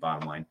between,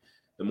 bottom line.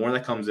 The more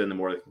that comes in, the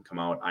more that can come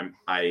out.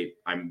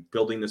 I'm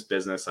building this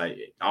business. I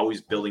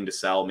always building to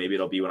sell. Maybe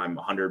it'll be when I'm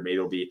 100. Maybe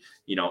it'll be,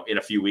 in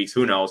a few weeks,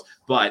 who knows?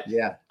 But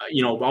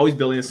always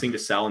building this thing to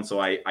sell. And so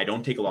I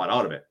don't take a lot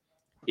out of it.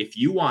 If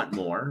you want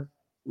more,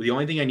 the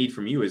only thing I need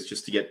from you is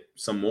just to get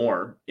some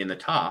more in the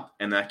top,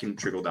 and that can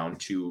trickle down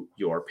to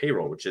your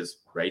payroll, which is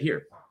right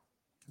here.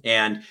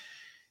 And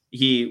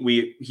he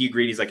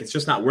agreed. He's like, it's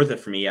just not worth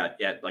it for me at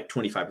like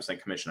 25%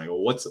 commission. I go,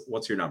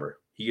 what's your number?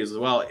 He goes,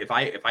 well, if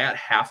I got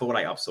half of what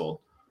I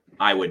upsold,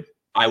 I would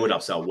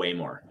upsell way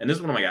more. And this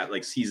is one of my guys,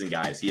 like seasoned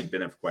guys. He had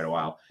been there for quite a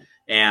while.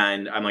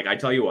 And I'm like, I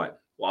tell you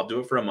what, well, I'll do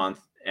it for a month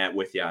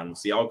with you and we'll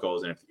see how it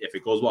goes. And if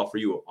it goes well for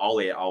you,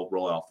 I'll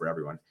roll it out for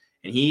everyone.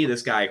 And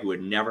this guy who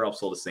had never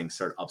upsold this thing,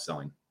 started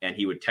upselling. And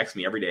he would text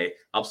me every day,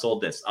 upsold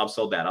this,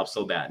 upsold that,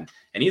 upsold that.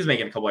 And he's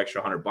making a couple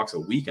extra $100 a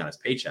week on his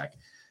paycheck.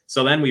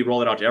 So then we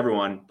rolled it out to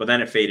everyone, but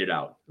then it faded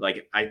out.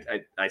 Like I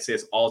say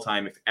this all the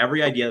time. If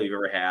every idea that we've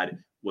ever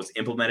had was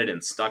implemented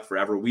and stuck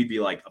forever, we'd be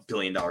like $1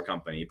 billion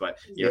company. But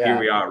here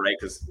we are, right?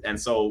 And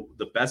so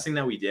the best thing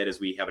that we did is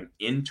we have an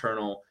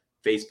internal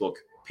Facebook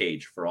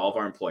page for all of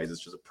our employees.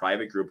 It's just a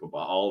private group of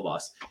all of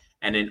us.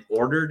 And in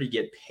order to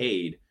get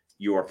paid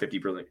your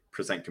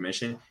 50%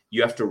 commission,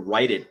 you have to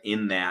write it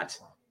in that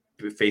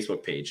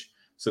Facebook page.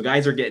 So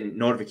guys are getting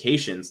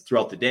notifications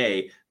throughout the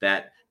day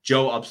that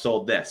Joe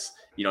upsold this,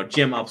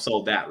 Jim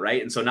upsold that,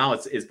 right? And so now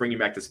it's bringing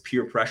back this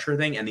peer pressure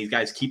thing. And these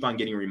guys keep on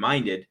getting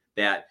reminded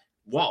that,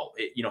 wow,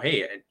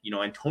 hey,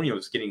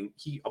 Antonio's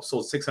he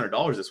upsold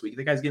 $600 this week.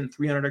 The guy's getting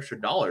 $300 extra.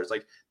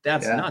 Like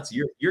that's nuts.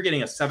 You're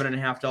getting a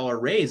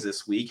 $7.50 raise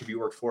this week if you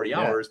work 40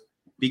 hours.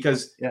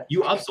 because Yeah.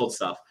 you upsold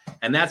stuff,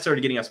 and that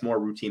started getting us more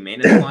routine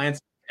maintenance clients.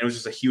 And it was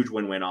just a huge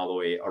win-win all the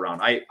way around.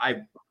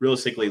 I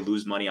realistically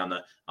lose money on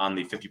the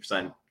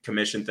 50%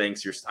 commission thing.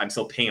 So I'm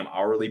still paying them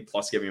hourly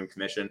plus giving them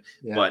commission.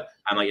 Yeah. But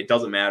I'm like, it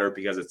doesn't matter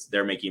because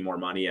they're making more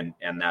money, and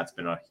that's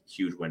been a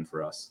huge win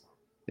for us.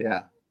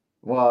 Yeah.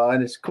 Well,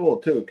 and it's cool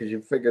too, because you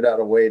figured out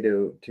a way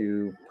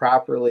to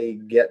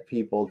properly get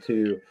people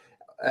to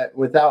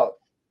without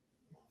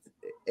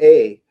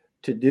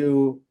to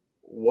do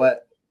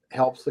what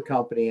helps the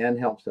company and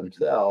helps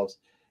themselves.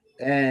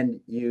 And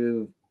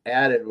you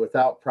added,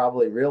 without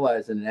probably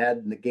realizing,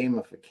 adding the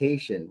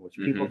gamification, which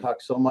people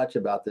talk so much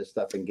about this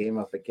stuff in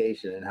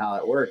gamification and how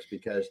it works,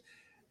 because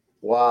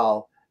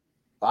while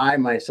I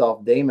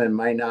myself, Damon,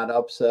 might not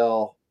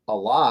upsell a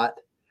lot,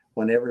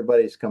 when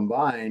everybody's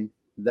combined,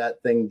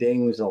 that thing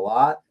dings a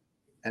lot,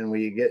 and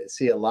we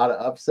see a lot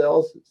of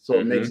upsells. So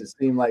it makes it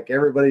seem like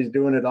everybody's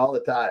doing it all the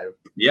time.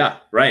 Yeah,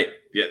 right.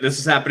 Yeah, this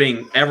is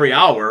happening every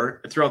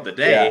hour throughout the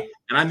day,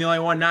 and I'm the only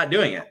one not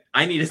doing it.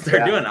 I need to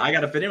start doing it. I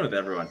got to fit in with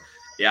everyone.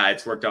 Yeah,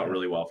 it's worked out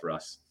really well for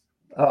us.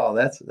 Oh,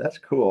 that's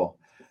cool.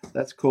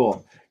 That's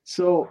cool.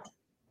 So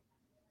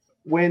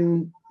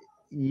when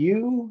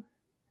you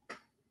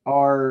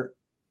are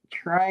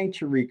trying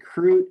to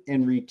recruit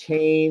and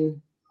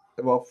retain,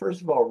 well,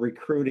 first of all,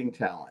 recruiting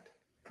talent,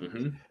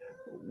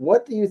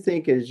 what do you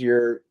think is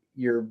your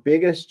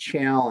biggest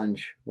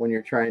challenge when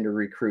you're trying to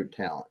recruit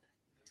talent?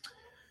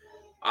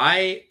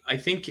 I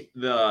think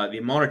the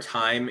amount of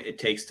time it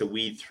takes to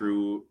weed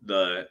through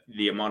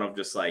the amount of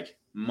just like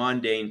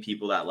mundane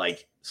people that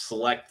like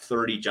select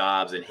 30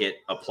 jobs and hit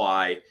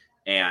apply,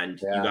 and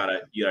you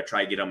gotta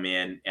try to get them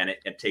in, and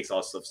it takes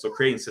all stuff. So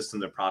creating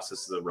systems and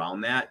processes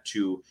around that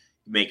to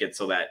make it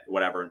so that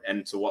whatever.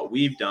 And so what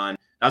we've done,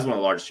 that's one of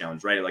the largest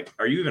challenges, right? Like,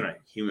 are you even a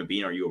human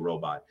being? Or are you a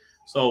robot?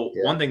 So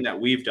one thing that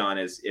we've done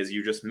is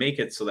you just make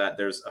it so that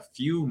there's a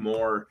few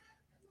more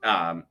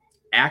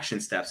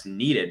action steps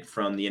needed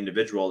from the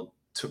individual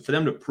for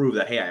them to prove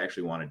that, hey, I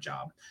actually want a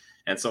job.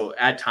 And so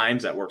at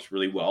times that works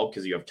really well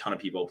because you have a ton of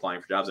people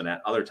applying for jobs, and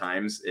at other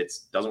times it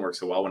doesn't work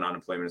so well when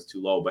unemployment is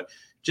too low. But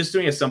just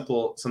doing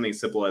something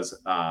simple as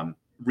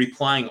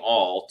replying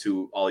all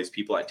to all these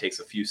people, that takes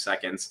a few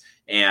seconds,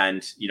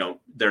 and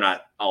they're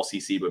not all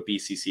CC but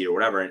BCC or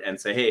whatever, and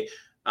say, hey,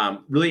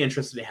 really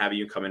interested in having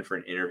you come in for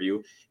an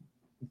interview.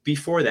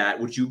 Before that,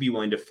 would you be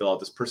willing to fill out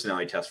this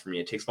personality test for me?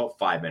 It takes about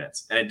 5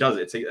 minutes, and it does.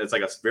 It's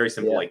like a very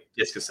simple like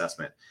DISC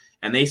assessment,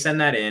 and they send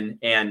that in.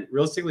 And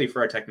realistically,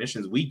 for our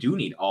technicians, we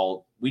need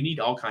all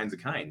kinds of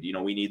kind.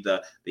 We need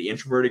the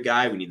introverted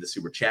guy, we need the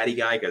super chatty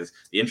guy, because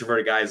the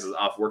introverted guy is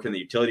off working in the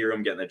utility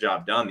room getting the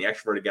job done. The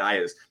extroverted guy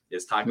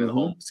is talking to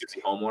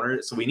the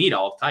homeowner. So we need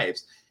all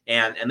types.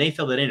 And they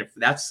fill that in. If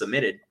that's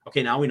submitted,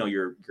 okay, now we know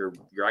you're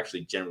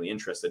actually generally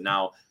interested.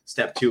 Now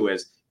step 2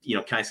 is,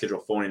 can I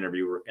schedule a phone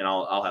interview, and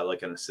I'll have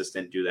like an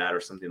assistant do that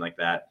or something like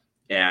that.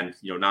 And,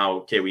 now,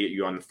 okay, we get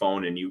you on the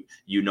phone, and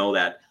you know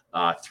that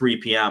 3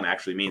 p.m.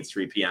 actually means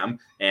 3 p.m.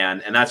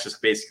 And that's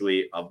just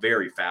basically a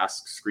very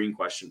fast screen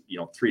question,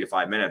 3 to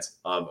 5 minutes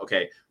of,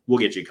 okay, we'll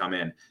get you to come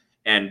in.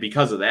 And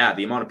because of that,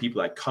 the amount of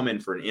people that come in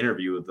for an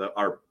interview,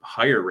 our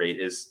hire rate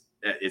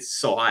it's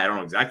so high. I don't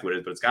know exactly what it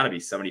is, but it's got to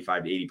be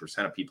 75 to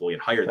 80% of people get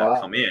hired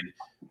that come in,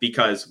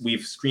 because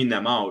we've screened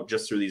them out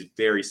just through these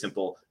very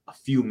simple, a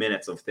few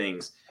minutes of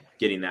things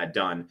getting that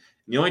done.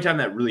 And the only time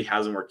that really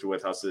hasn't worked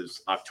with us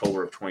is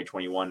October of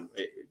 2021.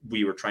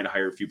 We were trying to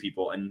hire a few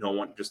people, and no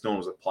one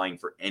was applying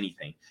for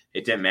anything.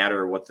 It didn't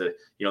matter what the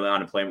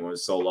unemployment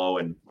was so low,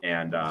 and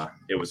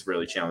it was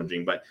really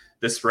challenging. But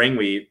this spring,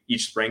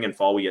 each spring and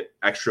fall, we get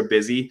extra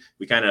busy.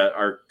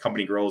 Our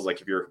company grows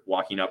like if you're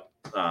walking up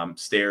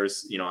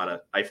stairs, on an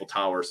Eiffel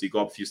Tower. So you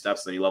go up a few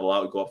steps, then you level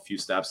out, you go up a few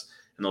steps,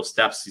 and those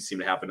steps seem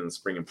to happen in the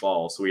spring and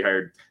fall. So we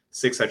hired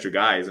 6 extra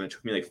guys, and it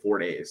took me like 4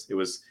 days.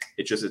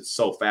 It's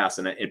so fast,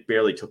 and it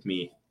barely took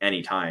me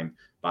any time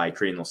by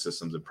creating those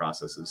systems and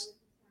processes.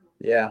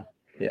 Yeah.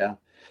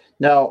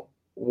 Now,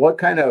 what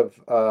kind of,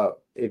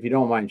 if you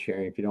don't mind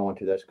sharing, if you don't want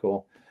to, that's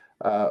cool.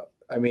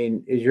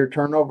 Is your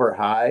turnover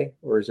high,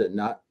 or is it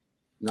not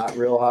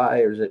real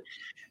high, or is it?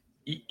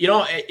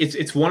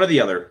 It's one or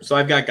the other. So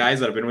I've got guys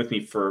that have been with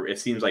me for, it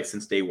seems like,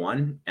 since day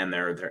one, and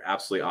they're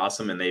absolutely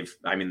awesome, and they've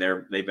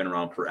been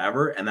around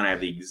forever. And then I have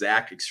the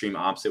exact extreme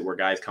opposite, where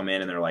guys come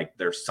in and they're like,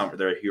 they're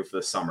here for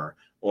the summer,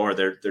 or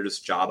they're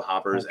just job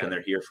hoppers, and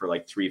they're here for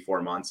like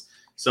 3-4 months.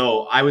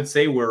 So I would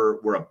say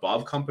we're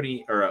above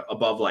company, or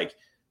above like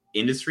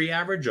industry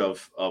average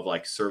of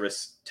like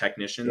service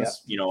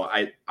technicians.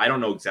 I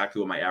don't know exactly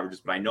what my average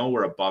is, but I know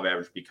we're above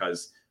average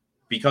because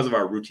of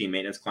our routine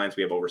maintenance clients.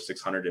 We have over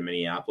 600 in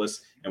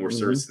Minneapolis, and we're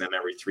servicing them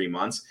every 3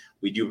 months.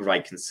 We do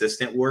provide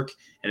consistent work,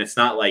 and it's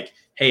not like,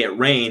 hey, it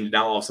rained,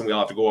 now all of a sudden we all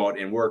have to go out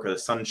and work, or the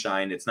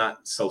sunshine. It's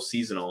not so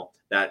seasonal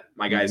that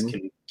my guys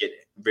can get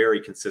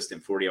very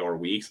consistent 40-hour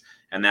weeks,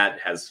 and that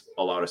has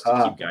allowed us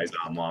to keep guys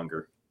on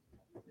longer.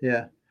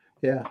 Yeah.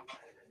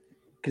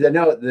 Because I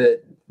know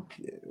that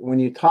when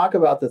you talk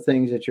about the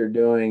things that you're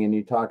doing, and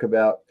you talk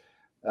about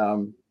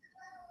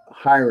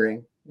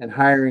hiring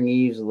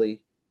easily,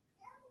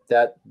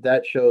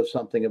 that shows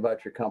something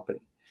about your company.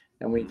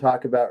 And when you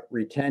talk about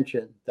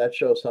retention, that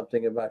shows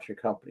something about your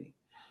company.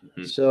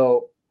 Mm-hmm.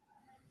 So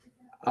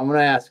I'm going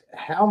to ask,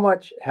 how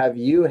much have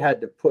you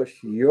had to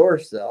push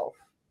yourself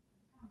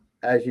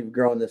as you've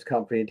grown this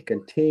company to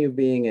continue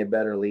being a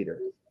better leader?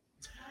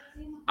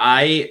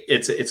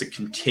 It's a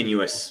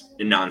continuous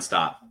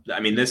nonstop. I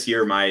mean, this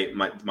year, my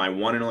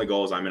one and only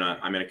goal is I'm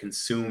gonna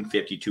consume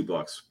 52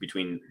 books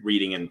between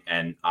reading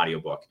and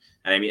audiobook.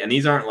 And I mean, and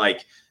these aren't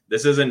like,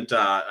 this isn't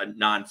a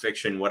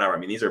nonfiction, whatever. I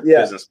mean, these are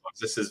business books.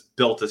 This is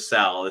Built to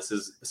Sell. This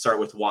is Start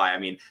With Why. I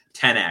mean,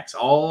 10X.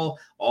 All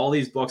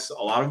these books,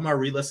 a lot of them are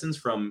re-listens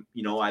from,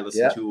 I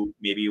listened to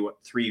maybe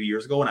 3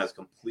 years ago when I was a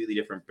completely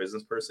different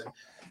business person.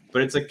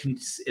 But it's a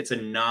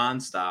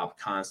nonstop,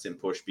 constant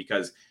push,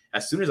 because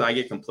as soon as I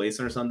get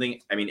complacent or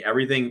something, I mean,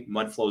 everything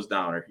mud flows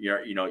down, or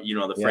you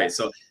know the phrase.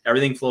 So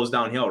everything flows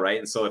downhill, right?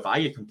 And so if I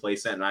get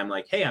complacent and I'm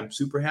like, hey, I'm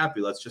super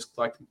happy, let's just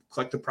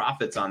collect the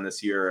profits on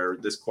this year or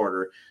this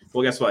quarter.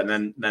 Well, guess what?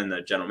 And then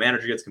the general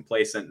manager gets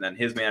complacent, and then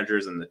his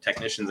managers and the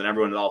technicians and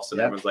everyone else, and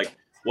everyone's like,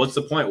 what's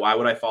the point? Why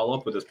would I follow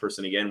up with this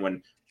person again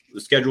when the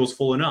schedule's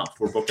full enough?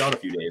 We're booked out a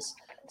few days.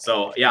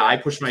 So yeah, I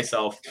push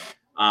myself.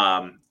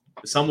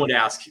 Some would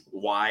ask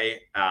why,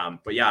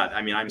 but yeah,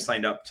 I mean, I'm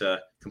signed up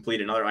to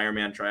complete another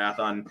Ironman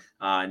triathlon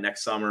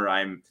next summer.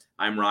 I'm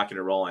rocking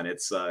and rolling.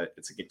 It's a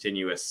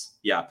continuous,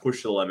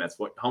 push the limits.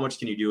 How much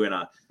can you do in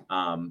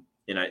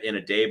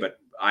a day? But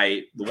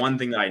the one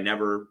thing that I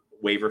never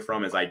waver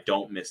from is I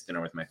don't miss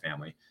dinner with my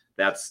family.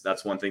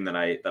 That's one thing that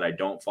I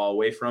don't fall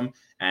away from,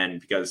 and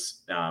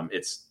because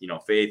it's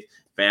faith,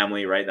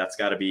 family, right? That's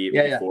got to be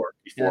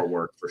before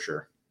work for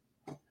sure.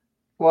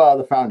 Well,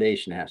 the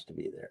foundation has to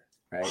be there.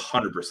 Right.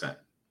 100%.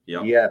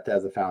 Yeah. You have to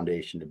have the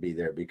foundation to be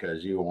there,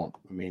 because you won't,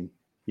 I mean,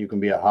 you can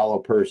be a hollow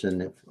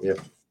person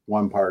if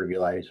one part of your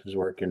life is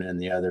working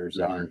and the others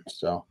aren't.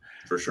 So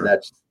for sure,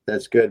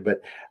 that's good.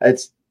 But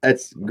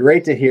it's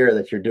great to hear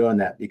that you're doing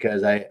that,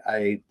 because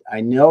I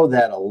know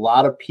that a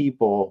lot of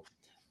people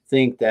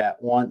think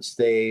that once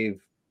they've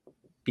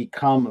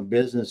become a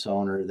business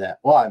owner that,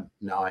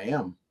 now I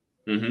am.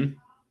 Mm-hmm.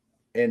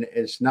 And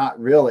it's not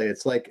really.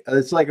 It's like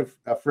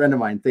a friend of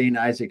mine, Thane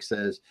Isaac,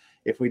 says,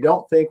 if we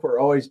don't think we're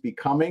always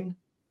becoming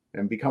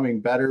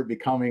better,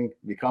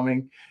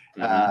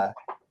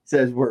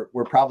 says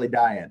we're probably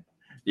dying.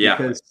 Yeah.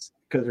 Because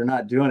they're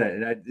not doing it.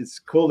 And it's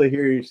cool to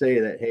hear you say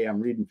that, hey,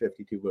 I'm reading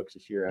 52 books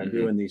this year. I'm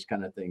doing these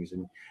kind of things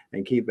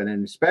and keeping,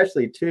 and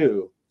especially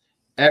too,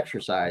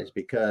 exercise,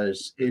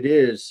 because it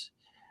is,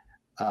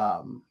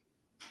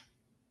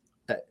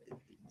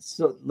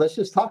 so let's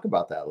just talk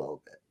about that a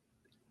little bit.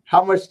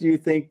 How much do you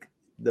think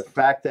the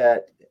fact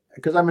that,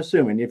 because I'm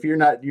assuming if you're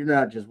not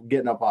just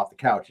getting up off the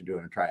couch and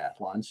doing a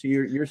triathlon, so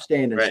you're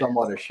staying in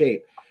somewhat of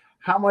shape.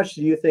 How much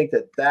do you think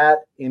that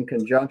in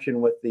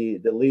conjunction with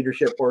the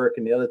leadership work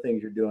and the other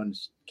things you're doing,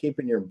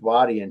 keeping your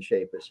body in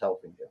shape, is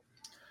helping you?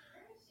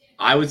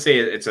 I would say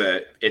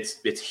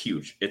it's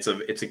huge. It's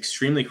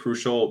extremely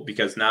crucial,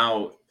 because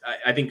now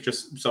I think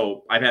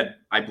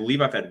I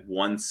believe I've had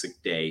one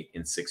sick day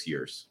in 6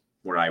 years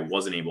where I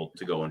wasn't able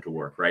to go into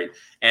work. Right.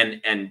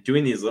 And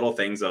doing these little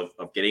things of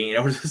getting 8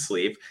 hours of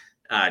sleep,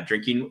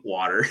 drinking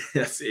water,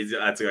 that's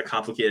a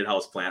complicated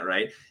house plant,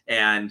 right?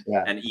 And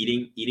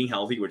eating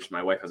healthy, which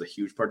my wife has a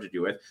huge part to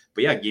do with.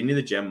 But yeah, getting to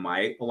the gym,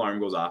 my alarm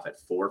goes off at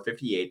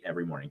 4:58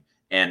 every morning,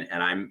 and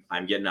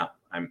I'm getting up.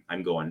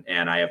 I'm going,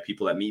 and I have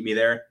people that meet me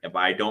there. If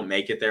I don't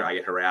make it there, I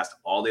get harassed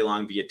all day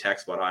long via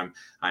text about how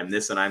I'm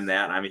this and I'm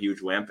that, and I'm a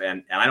huge wimp,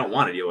 and I don't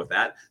want to deal with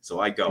that, so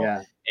I go.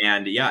 Yeah.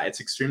 And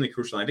it's extremely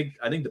crucial. I think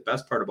the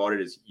best part about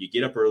it is you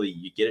get up early,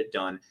 you get it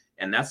done.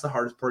 And that's the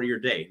hardest part of your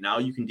day. Now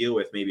you can deal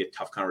with maybe a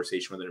tough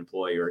conversation with an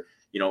employee, or,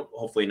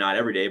 hopefully not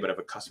every day, but if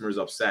a customer is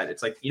upset,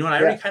 it's like, I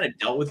already kind of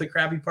dealt with the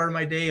crappy part of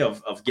my day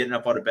of getting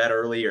up out of bed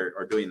early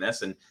or doing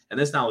this. And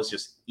this now is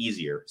just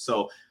easier.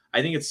 So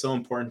I think it's so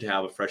important to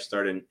have a fresh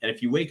start. And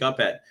if you wake up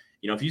at,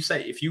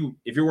 if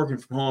you're working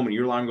from home and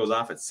your alarm goes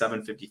off at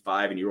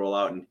 7:55 and you roll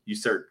out and you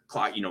start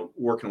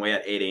working away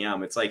at 8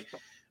 a.m., it's like,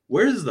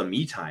 where's the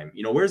me time?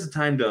 Where's the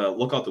time to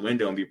look out the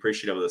window and be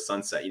appreciative of the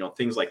sunset?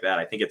 Things like that.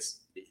 I think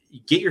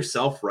get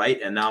yourself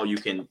right, and now you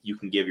can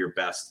give your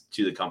best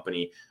to the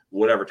company,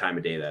 whatever time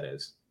of day that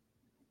is.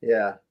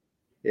 Yeah,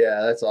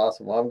 that's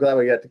awesome. Well, I'm glad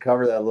we got to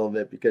cover that a little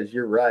bit, because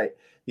you're right.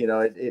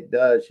 It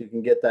does. You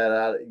can get that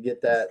out,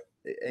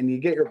 and you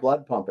get your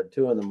blood pumping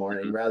too in the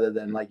morning, rather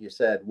than, like you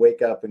said,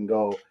 wake up and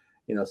go,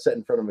 sit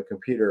in front of a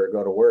computer or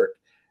go to work.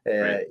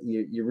 Right.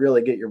 You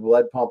really get your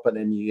blood pumping,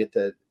 and you get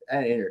to,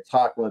 and you're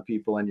talking with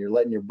people, and you're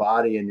letting your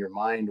body and your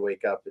mind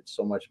wake up. It's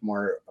so much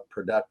more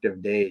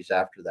productive days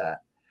after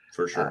that.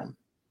 For sure.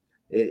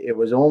 It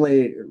was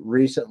only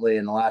recently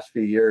in the last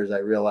few years I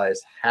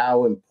realized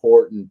how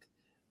important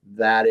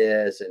that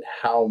is and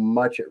how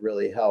much it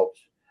really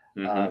helps.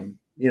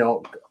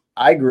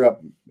 I grew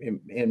up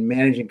in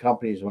managing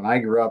companies. When I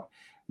grew up,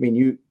 I mean,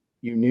 you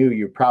knew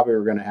you probably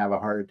were going to have a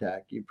heart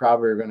attack. You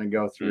probably were going to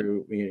go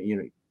through,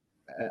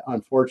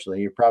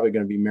 unfortunately, you're probably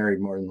going to be married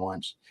more than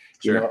once.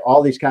 Sure. You know,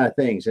 all these kind of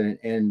things.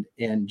 And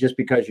just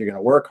because you're going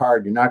to work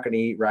hard, you're not going to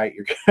eat right.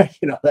 You're, that's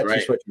Right.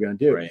 just what you're going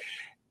to do. Right.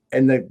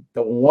 And the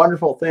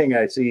wonderful thing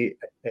I see,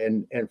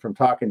 and from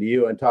talking to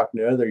you and talking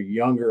to other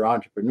younger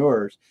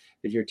entrepreneurs,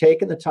 is you're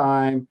taking the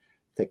time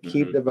to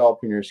keep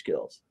developing your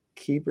skills,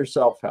 keep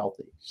yourself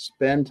healthy,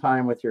 spend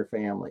time with your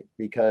family,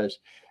 because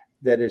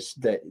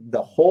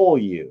the whole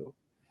you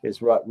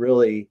is what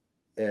really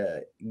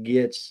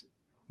gets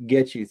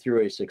you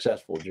through a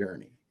successful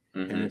journey.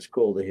 And it's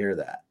cool to hear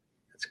that.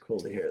 It's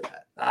cool to hear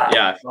that.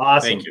 Yeah.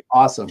 Awesome. Thank you.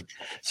 Awesome.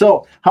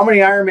 So how many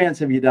Ironmans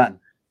have you done?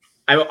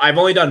 I've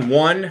only done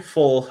one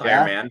full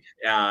Ironman,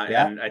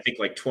 Yeah. and I think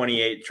like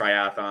 28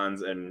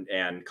 triathlons and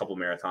a couple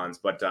marathons.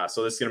 But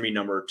so this is going to be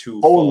number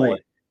 2 Only.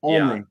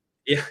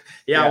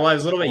 Yeah. Well, I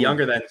was a little bit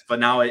younger then, but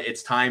now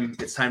it's time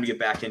to get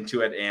back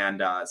into it.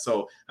 And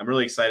so I'm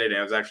really excited. And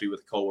I was actually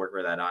with a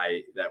coworker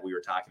that we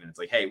were talking, and it's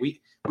like, hey,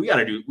 we got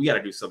to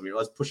do something here.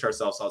 Let's push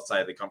ourselves outside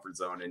of the comfort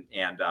zone.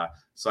 And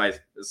so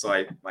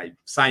I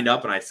signed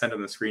up, and I sent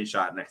him the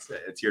screenshot, and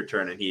it's your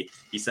turn. And he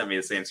sent me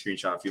the same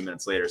screenshot a few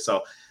minutes later.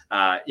 So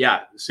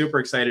super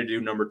excited to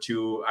do number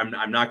 2.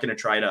 I'm not going to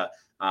try to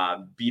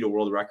beat a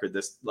world record.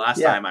 This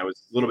last time I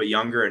was a little bit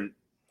younger and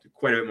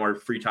quite a bit more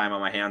free time on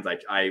my hands.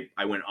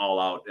 I went all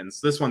out, and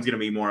so this one's going to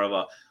be more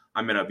of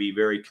I'm going to be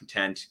very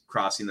content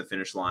crossing the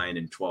finish line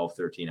in 12,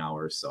 13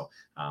 hours. So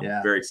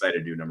very excited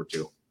to do number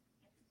 2.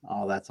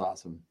 Oh, that's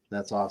awesome.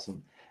 That's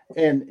awesome.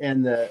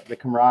 And the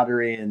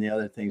camaraderie and the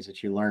other things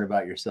that you learn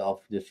about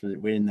yourself just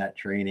within that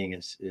training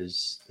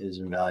is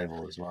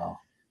invaluable as well.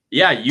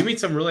 Yeah, you meet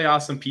some really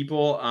awesome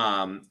people.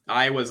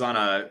 I was on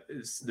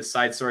the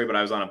side story, but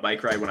I was on a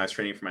bike ride when I was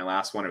training for my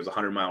last one. It was a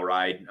 100-mile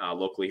ride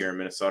locally here in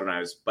Minnesota, and I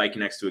was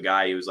biking next to a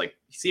guy. He was like,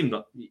 he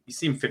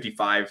seemed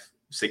 55,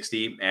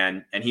 60,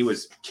 and he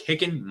was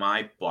kicking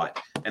my butt.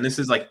 And this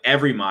is like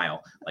every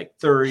mile, like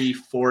 30,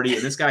 40.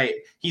 And this guy,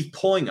 he's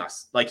pulling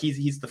us like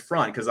he's the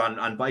front, because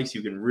on bikes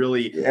you can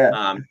really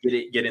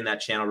get in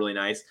that channel really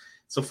nice.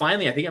 So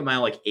finally, I think at mile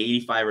like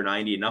 85 or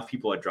 90, enough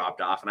people had dropped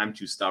off, and I'm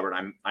too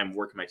stubborn. I'm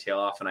working my tail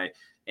off,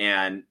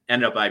 and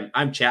ended up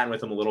I'm chatting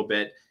with him a little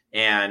bit.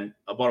 And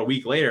about a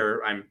week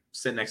later, I'm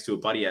sitting next to a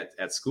buddy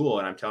at school,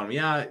 and I'm telling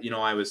him,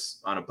 I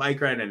was on a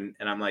bike ride, and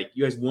I'm like,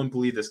 you guys wouldn't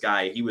believe this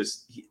guy. He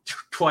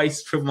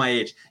twice triple my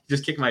age. He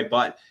just kicked my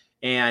butt.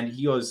 And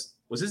he goes,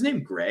 was his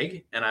name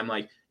Greg? And I'm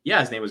like, yeah,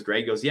 his name was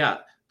Greg. He goes, yeah,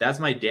 that's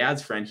my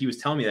dad's friend. He was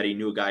telling me that he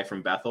knew a guy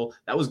from Bethel.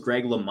 That was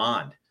Greg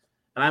LeMond.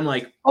 And I'm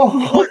like,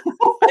 what?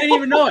 I didn't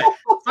even know it.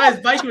 So I was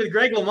biking with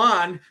Greg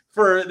LeMond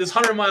for this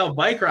 100-mile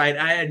bike ride.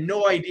 I had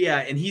no idea.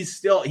 And he's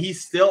still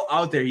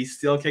out there. He's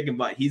still kicking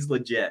butt. He's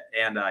legit.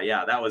 And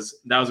that was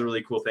a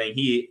really cool thing.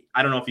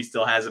 I don't know if he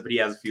still has it, but he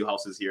has a few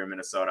houses here in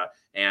Minnesota.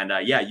 And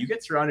you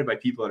get surrounded by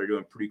people that are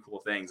doing pretty cool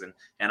things. And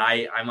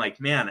I'm like,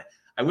 man,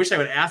 I wish I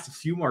would ask a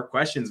few more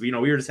questions. We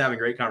were just having a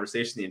great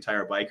conversation the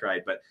entire bike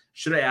ride, but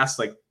should I ask,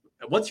 like,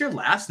 what's your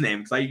last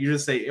name? Because you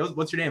just say,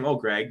 what's your name? Oh,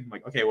 Greg. I'm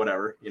like, okay,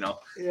 whatever, Yeah.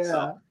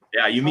 So,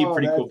 you meet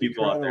pretty cool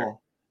people incredible. out there.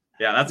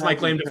 Yeah, that's my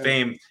claim to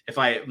fame. If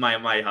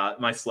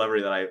my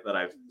celebrity that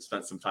I've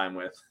spent some time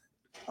with.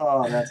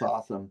 Oh, that's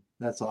awesome.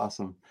 That's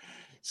awesome.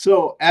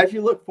 So as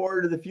you look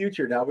forward to the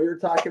future, now we were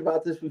talking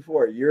about this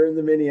before. You're in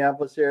the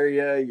Minneapolis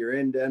area, you're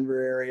in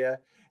Denver area,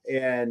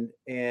 and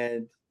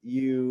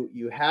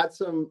you had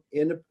some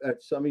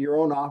of your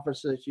own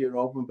offices you had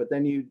opened, but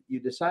then you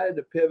decided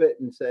to pivot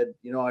and said,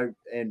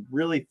 and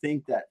really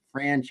think that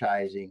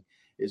franchising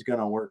is going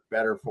to work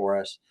better for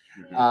us.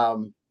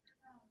 Mm-hmm.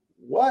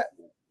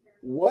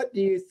 What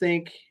do you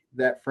think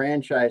that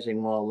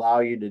franchising will allow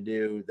you to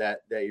do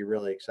that you're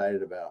really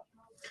excited about?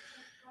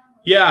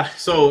 Yeah.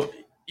 So,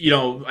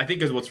 I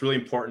think what's really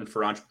important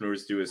for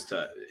entrepreneurs to do is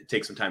to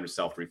take some time to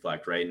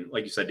self-reflect, right? And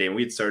like you said, Dan,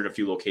 we had started a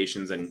few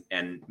locations, and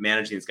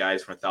managing these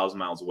guys from 1,000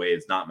 miles away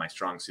is not my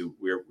strong suit.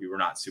 We were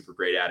not super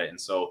great at it.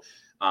 And so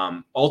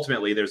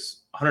ultimately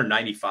there's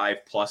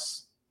 195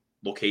 plus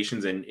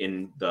locations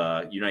in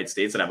the United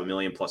States that have 1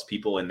 million plus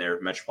people in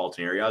their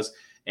metropolitan areas.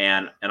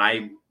 And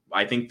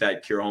I think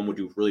that Cure Home would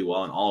do really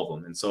well in all of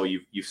them. And so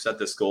you've set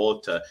this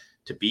goal to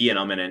be in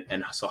them.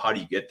 And so how do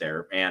you get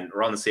there? And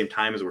around the same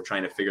time as we're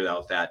trying to figure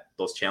out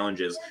those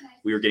challenges,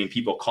 we were getting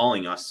people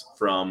calling us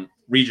from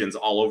regions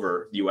all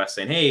over the US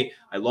saying, hey,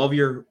 I love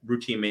your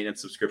routine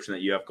maintenance subscription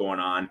that you have going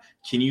on.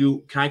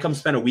 Can I come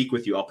spend a week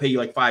with you? I'll pay you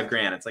like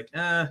 $5,000. It's like,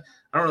 I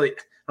don't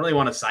really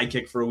want a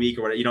sidekick for a week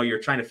or whatever. You're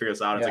trying to figure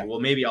this out. It's like, well,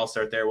 maybe I'll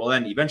start there. Well,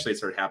 then eventually it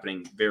started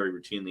happening very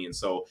routinely. And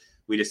so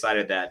we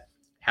decided that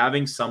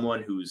having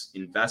someone who's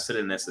invested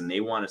in this and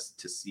they want us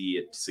to see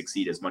it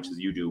succeed as much as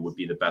you do would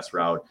be the best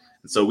route.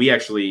 And so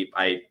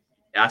I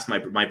asked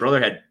my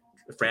brother had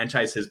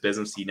franchised his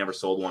business. He never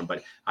sold one,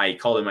 but I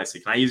called him. I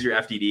said, can I use your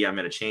FDD? I'm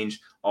going to change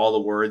all the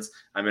words.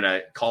 I'm going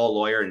to call a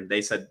lawyer. And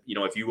they said,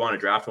 if you want to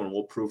draft one,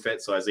 we'll proof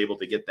it. So I was able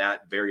to get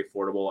that very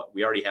affordable.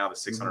 We already have a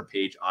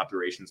 600-page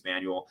operations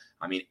manual.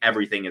 I mean,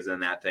 everything is in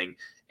that thing.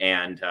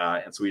 And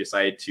so we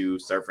decided to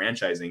start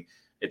franchising.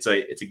 It's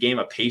a game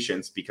of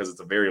patience because it's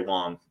a very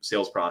long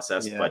sales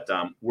process, but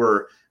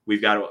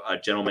we've got a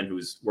gentleman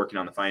who's working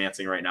on the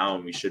financing right now,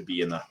 and we should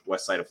be in the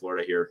west side of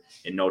Florida here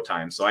in no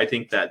time. So I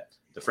think that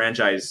the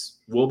franchise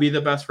will be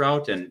the best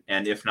route, and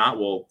if not,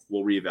 we'll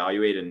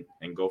reevaluate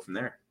and go from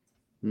there.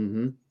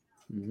 Mm-hmm.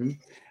 Mm-hmm.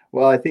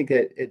 Well, I think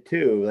it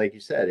too, like you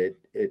said,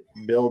 it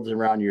builds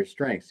around your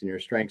strengths, and your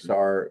strengths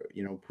are,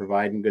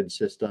 providing good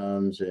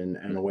systems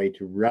and a way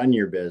to run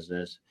your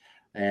business,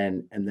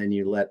 and then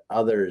you let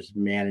others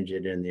manage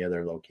it in the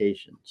other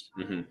locations,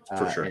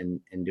 for sure, and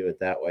do it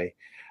that way.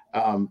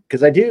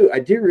 Because I do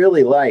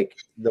really like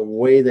the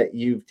way that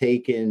you've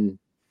taken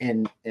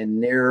and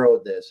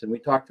narrowed this, and we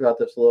talked about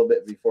this a little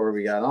bit before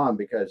we got on,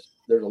 because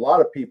there's a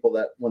lot of people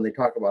that when they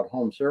talk about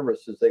home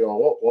services, they go,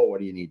 "Whoa, what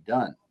do you need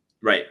done?"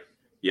 Right.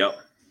 Yep.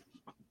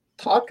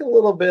 Talk a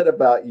little bit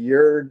about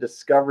your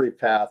discovery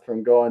path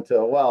from going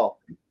to, well,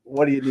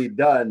 what do you need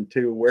done,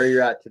 to where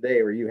you're at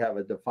today, where you have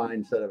a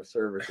defined set of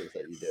services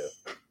that you do.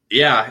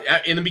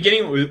 Yeah. In the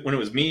beginning, when it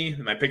was me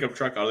and my pickup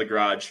truck out of the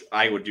garage,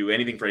 I would do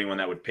anything for anyone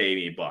that would pay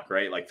me $1,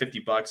 right? Like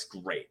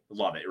 $50, great.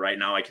 Love it. Right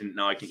now I can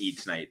eat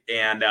tonight.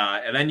 And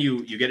then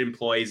you get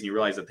employees and you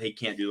realize that they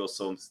can't do those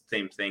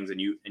same things. And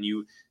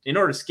you, in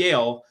order to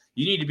scale,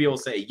 you need to be able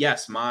to say,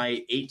 yes,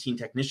 my 18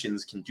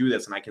 technicians can do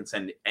this and I can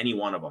send any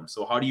one of them.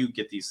 So how do you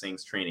get these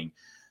things training?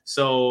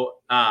 So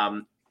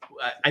I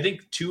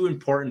think 2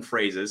 important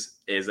phrases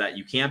is that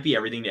you can't be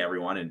everything to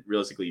everyone, and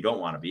realistically you don't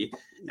want to be.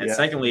 And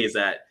secondly is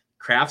that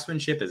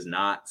craftsmanship is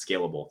not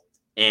scalable,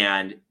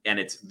 and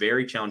it's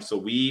very challenging. So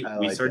we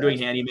started doing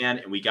handyman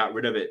and we got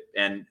rid of it.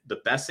 And the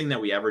best thing that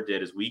we ever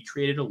did is we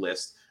created a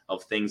list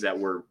of things that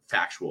were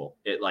factual.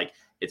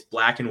 It's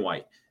black and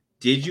white.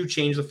 Did you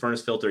change the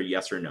furnace filter?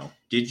 Yes or no?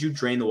 Did you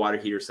drain the water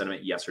heater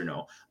sediment? Yes or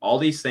no? All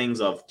these things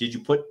of, did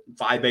you put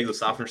 5 bags of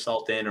softener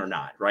salt in or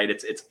not? Right?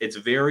 It's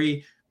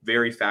very,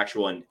 very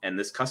factual. And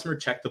this customer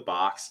checked the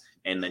box,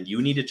 and then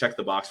you need to check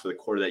the box for the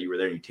quarter that you were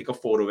there. You take a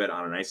photo of it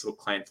on a nice little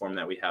client form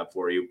that we have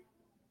for you. And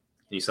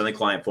you send the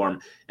client form,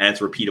 and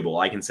it's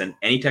repeatable. I can send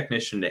any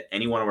technician to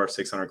any one of our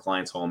 600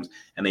 clients' homes,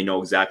 and they know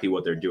exactly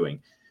what they're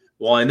doing.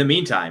 Well, in the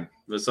meantime,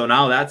 so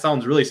now that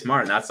sounds really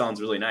smart and that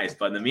sounds really nice.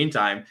 But in the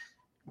meantime,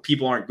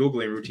 people aren't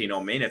Googling routine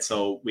home maintenance.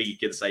 So we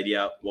get this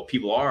idea, well,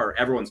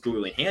 everyone's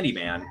Googling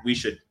handyman. We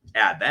should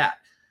add that.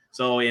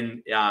 So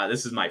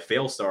this is my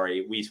fail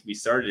story. We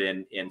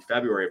started in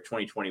February of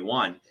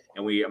 2021,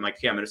 and I'm like,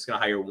 okay, I'm just going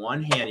to hire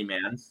one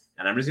handyman,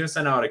 and I'm just going to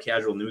send out a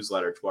casual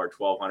newsletter to our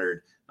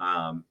 1,200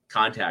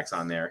 contacts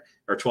on there,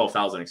 or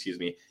 12,000, excuse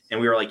me.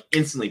 And we were like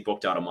instantly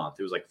booked out a month.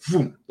 It was like,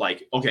 boom,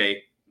 like,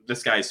 okay,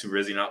 this guy's super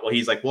busy. Well,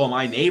 he's like, well,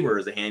 my neighbor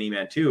is a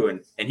handyman too,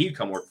 and he'd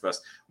come work for us.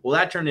 Well,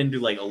 that turned into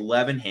like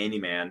 11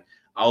 handyman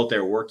out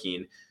there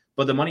working.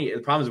 But the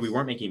problem is we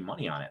weren't making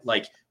money on it.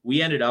 Like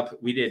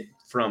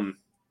from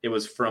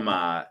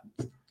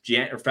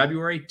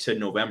February to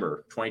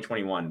November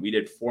 2021, we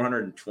did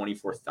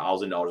 $424,000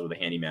 worth of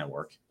handyman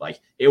work. Like,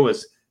 it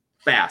was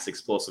fast,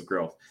 explosive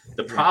growth.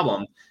 The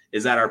problem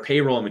is that our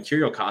payroll and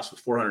material cost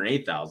was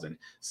 $408,000.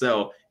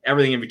 So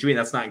everything in between,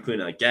 that's not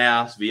including like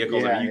gas,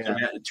 vehicles,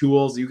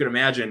 tools. You can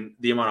imagine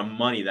the amount of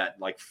money that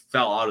like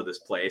fell out of this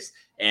place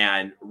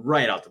and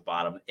right out the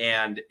bottom.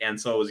 And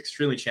so it was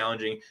extremely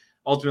challenging.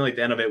 Ultimately, at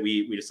the end of it,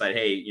 we decided,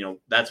 hey,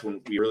 that's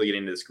when we really get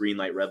into this green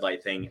light, red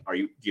light thing.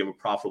 Do you have a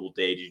profitable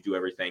day? Did you do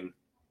everything?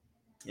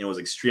 It was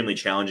extremely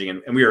challenging.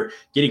 And we were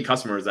getting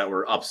customers that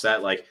were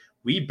upset. Like,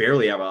 we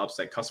barely have an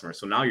upset customer.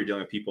 So now you're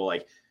dealing with people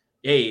like,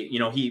 hey,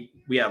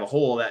 we have a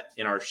hole that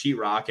in our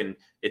sheetrock and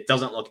it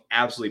doesn't look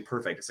absolutely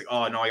perfect. It's like,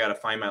 oh no, I got to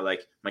find my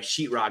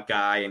sheetrock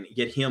guy and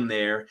get him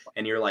there.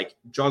 And you're like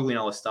juggling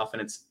all this stuff,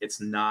 and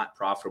it's not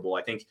profitable.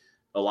 I think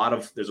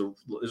there's a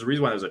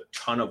reason why there's a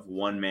ton of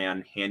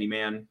one-man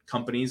handyman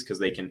companies,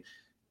 because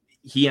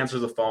he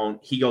answers the phone,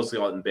 he goes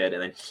out and bid,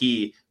 and then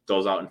he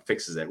goes out and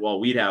fixes it.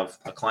 Well, we'd have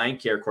a client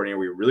care coordinator.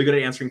 We were really good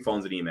at answering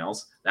phones and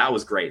emails. That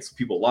was great. So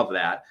people love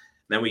that.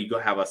 And then we go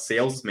have a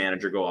sales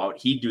manager go out,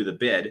 he'd do the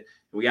bid. And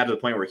we got to the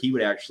point where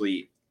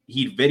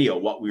he'd video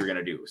what we were going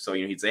to do. So,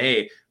 he'd say,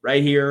 hey,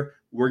 right here,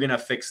 we're going to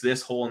fix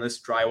this hole in this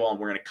drywall, and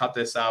we're going to cut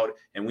this out.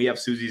 And we have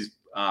Susie's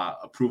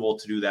approval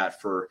to do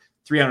that for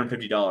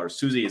 $350.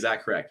 Susie, is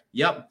that correct?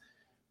 Yep.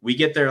 We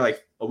get there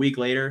like a week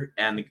later,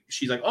 and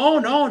she's like, oh,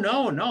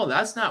 no,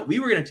 that's not. We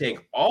were going to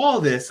take all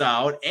this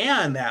out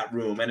and that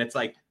room. And it's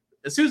like,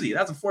 Susie,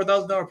 that's a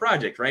 $4,000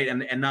 project, right?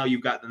 And now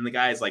you've got, and the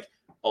guys, like,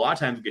 a lot of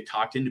times we get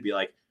talked into be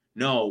like,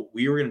 no,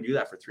 we were going to do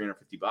that for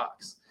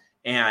 $350.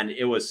 And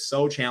it was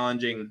so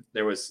challenging. And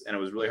it was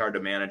really hard to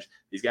manage.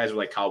 These guys were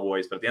like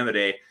cowboys, but at the end of the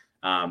day,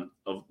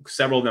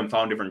 several of them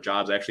found different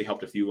jobs. I actually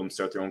helped a few of them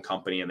start their own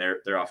company, and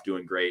they're off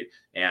doing great.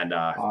 And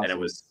awesome. And it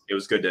was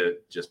good to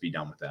just be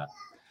done with that.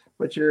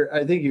 But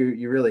I think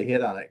you really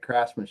hit on it.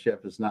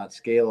 Craftsmanship is not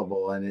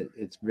scalable, and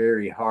it's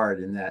very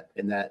hard in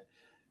that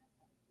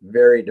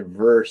very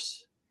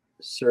diverse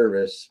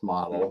service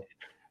model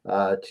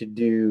to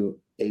do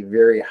a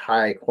very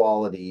high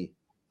quality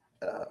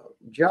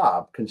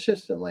job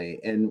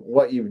consistently. And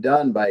what you've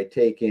done by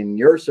taking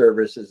your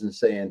services and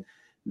saying,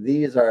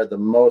 these are the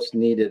most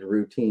needed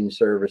routine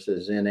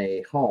services in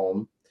a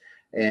home,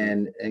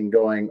 and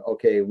going,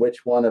 okay,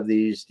 which one of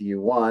these do you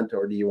want,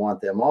 or do you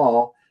want them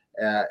all?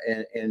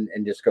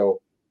 And just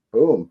go,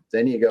 boom.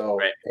 Then you go,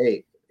 right.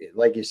 Hey,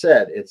 like you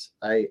said,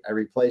 I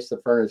replaced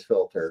the furnace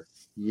filter.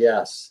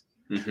 Yes.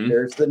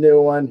 Here's the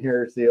new one.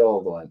 Here's the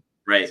old one.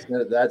 Right.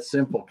 That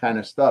simple kind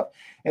of stuff.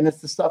 And it's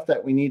the stuff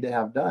that we need to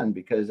have done,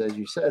 because as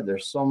you said,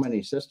 there's so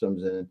many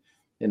systems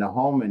in a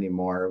home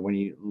anymore. When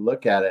you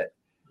look at it,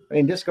 I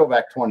mean, just go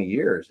back 20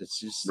 years. It's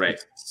just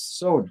it's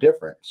so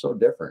different.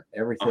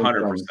 Everything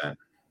 100%. from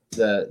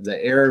the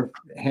air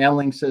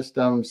handling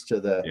systems to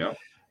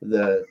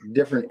the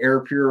different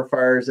air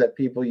purifiers that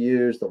people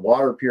use, the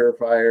water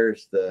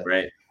purifiers,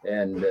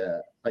 and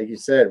like you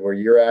said, where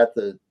you're at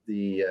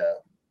the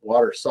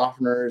water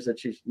softeners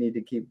that you need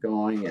to keep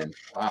going, and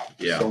wow,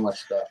 so much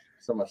stuff.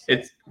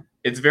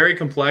 It's very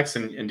complex,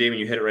 and Damon,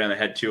 you hit it right on the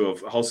head too.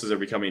 Of houses are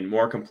becoming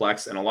more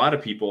complex, and a lot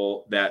of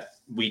people that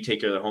we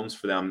take care of their homes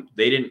for them,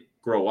 they didn't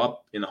grow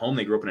up in the home;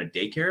 they grew up in a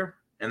daycare,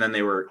 and then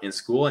they were in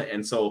school,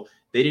 and so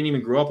they didn't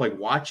even grow up like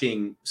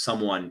watching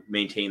someone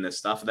maintain this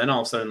stuff. And then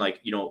all of a sudden,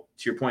 like, you know,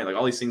 to your point, like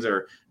all these things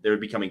they're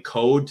becoming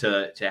code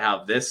to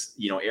have this,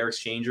 you know, air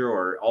exchanger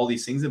or all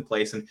these things in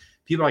place, and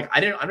people are like, I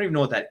don't even know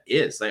what that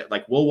is.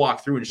 Like we'll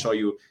walk through and show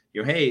you,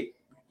 hey,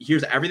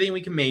 here's everything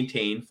we can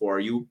maintain for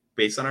you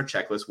based on our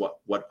checklist.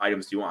 What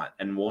items do you want?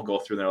 And we'll go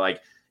through and they're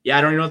like, yeah,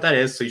 I don't even know what that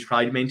is, so you should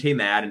probably maintain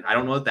that. And I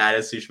don't know what that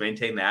is, so you should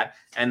maintain that.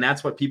 And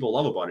that's what people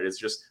love about it. It's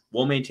just,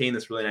 we'll maintain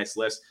this really nice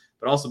list.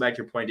 But also back to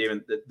your point,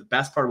 David, the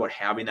best part about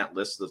having that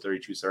list of the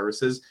 32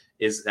 services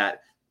is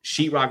that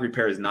sheetrock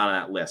repair is not on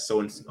that list. So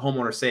when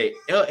homeowners say,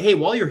 hey,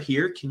 while you're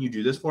here, can you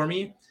do this for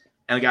me?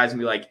 And the guy's gonna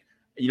be like,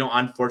 you know,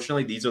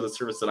 unfortunately, these are the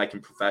services that I can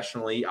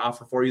professionally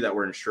offer for you that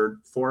we're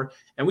insured for.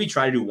 And we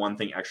try to do one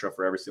thing extra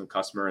for every single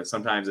customer. And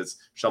sometimes it's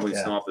shoveling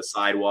snow off the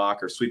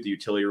sidewalk or sweep the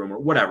utility room or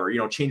whatever, you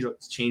know, change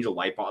a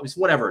light bulb,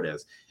 whatever it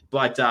is.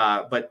 But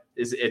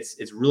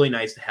it's really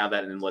nice to have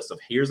that in the list of,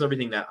 here's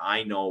everything that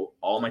I know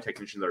all my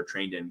technicians are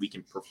trained in. We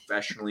can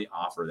professionally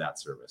offer that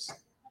service.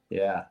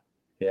 Yeah.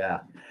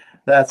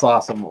 That's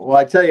awesome. Well,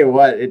 I tell you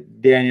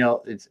what,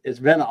 Daniel, it's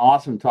been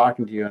awesome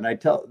talking to you. And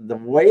the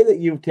way that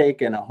you've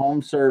taken a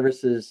home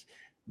services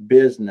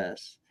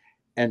business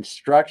and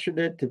structured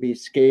it to be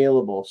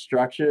scalable,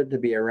 structured it to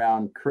be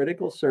around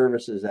critical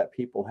services that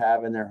people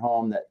have in their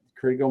home, that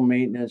critical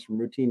maintenance,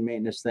 routine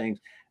maintenance things,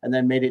 and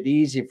then made it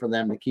easy for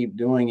them to keep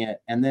doing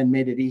it, and then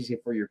made it easy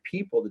for your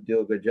people to do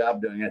a good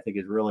job doing it, I think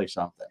is really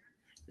something.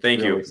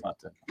 Thank you.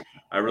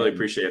 I really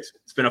appreciate it.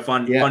 It's been a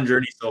fun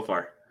journey so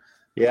far.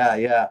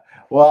 Yeah.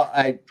 Well,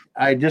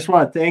 I just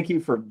want to thank you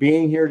for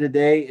being here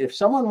today. If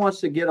someone wants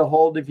to get a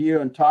hold of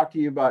you and talk to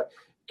you about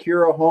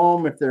Cura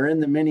Home, if they're in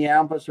the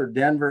Minneapolis or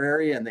Denver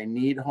area and they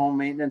need home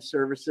maintenance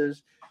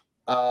services,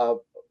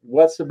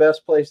 what's the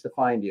best place to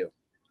find you?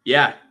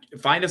 Yeah.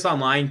 Find us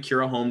online,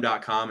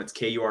 curahome.com. It's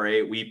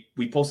Kura.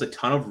 We post a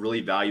ton of really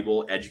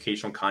valuable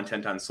educational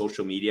content on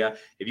social media.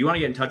 If you want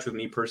to get in touch with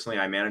me personally,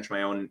 I manage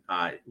my own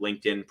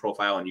LinkedIn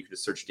profile, and you can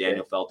just search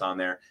Daniel Felt on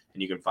there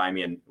and you can find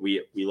me. And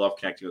we love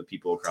connecting with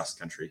people across the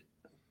country.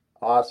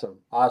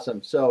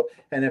 Awesome. So,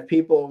 and if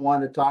people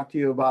want to talk to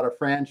you about a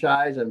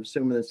franchise, I'm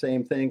assuming the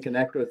same thing,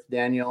 connect with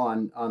Daniel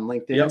on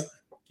LinkedIn.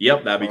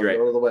 Yep. That'd be great.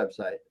 Go to the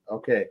website.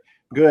 Okay,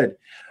 good.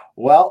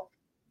 Well,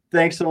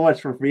 thanks so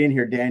much for being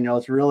here, Daniel.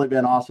 It's really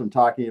been awesome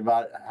talking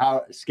about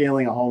how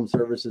scaling a home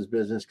services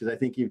business, because I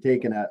think you've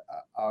taken a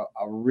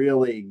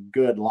really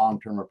good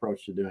long-term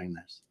approach to doing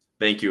this.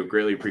 Thank you.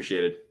 Greatly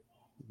appreciated.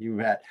 You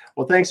bet.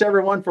 Well, thanks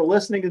everyone for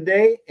listening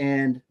today.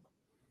 And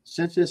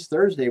since it's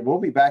Thursday, we'll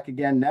be back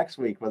again next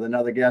week with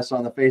another guest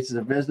on the Faces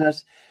of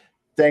Business.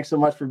 Thanks so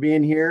much for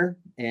being here,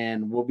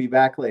 and we'll be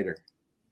back later.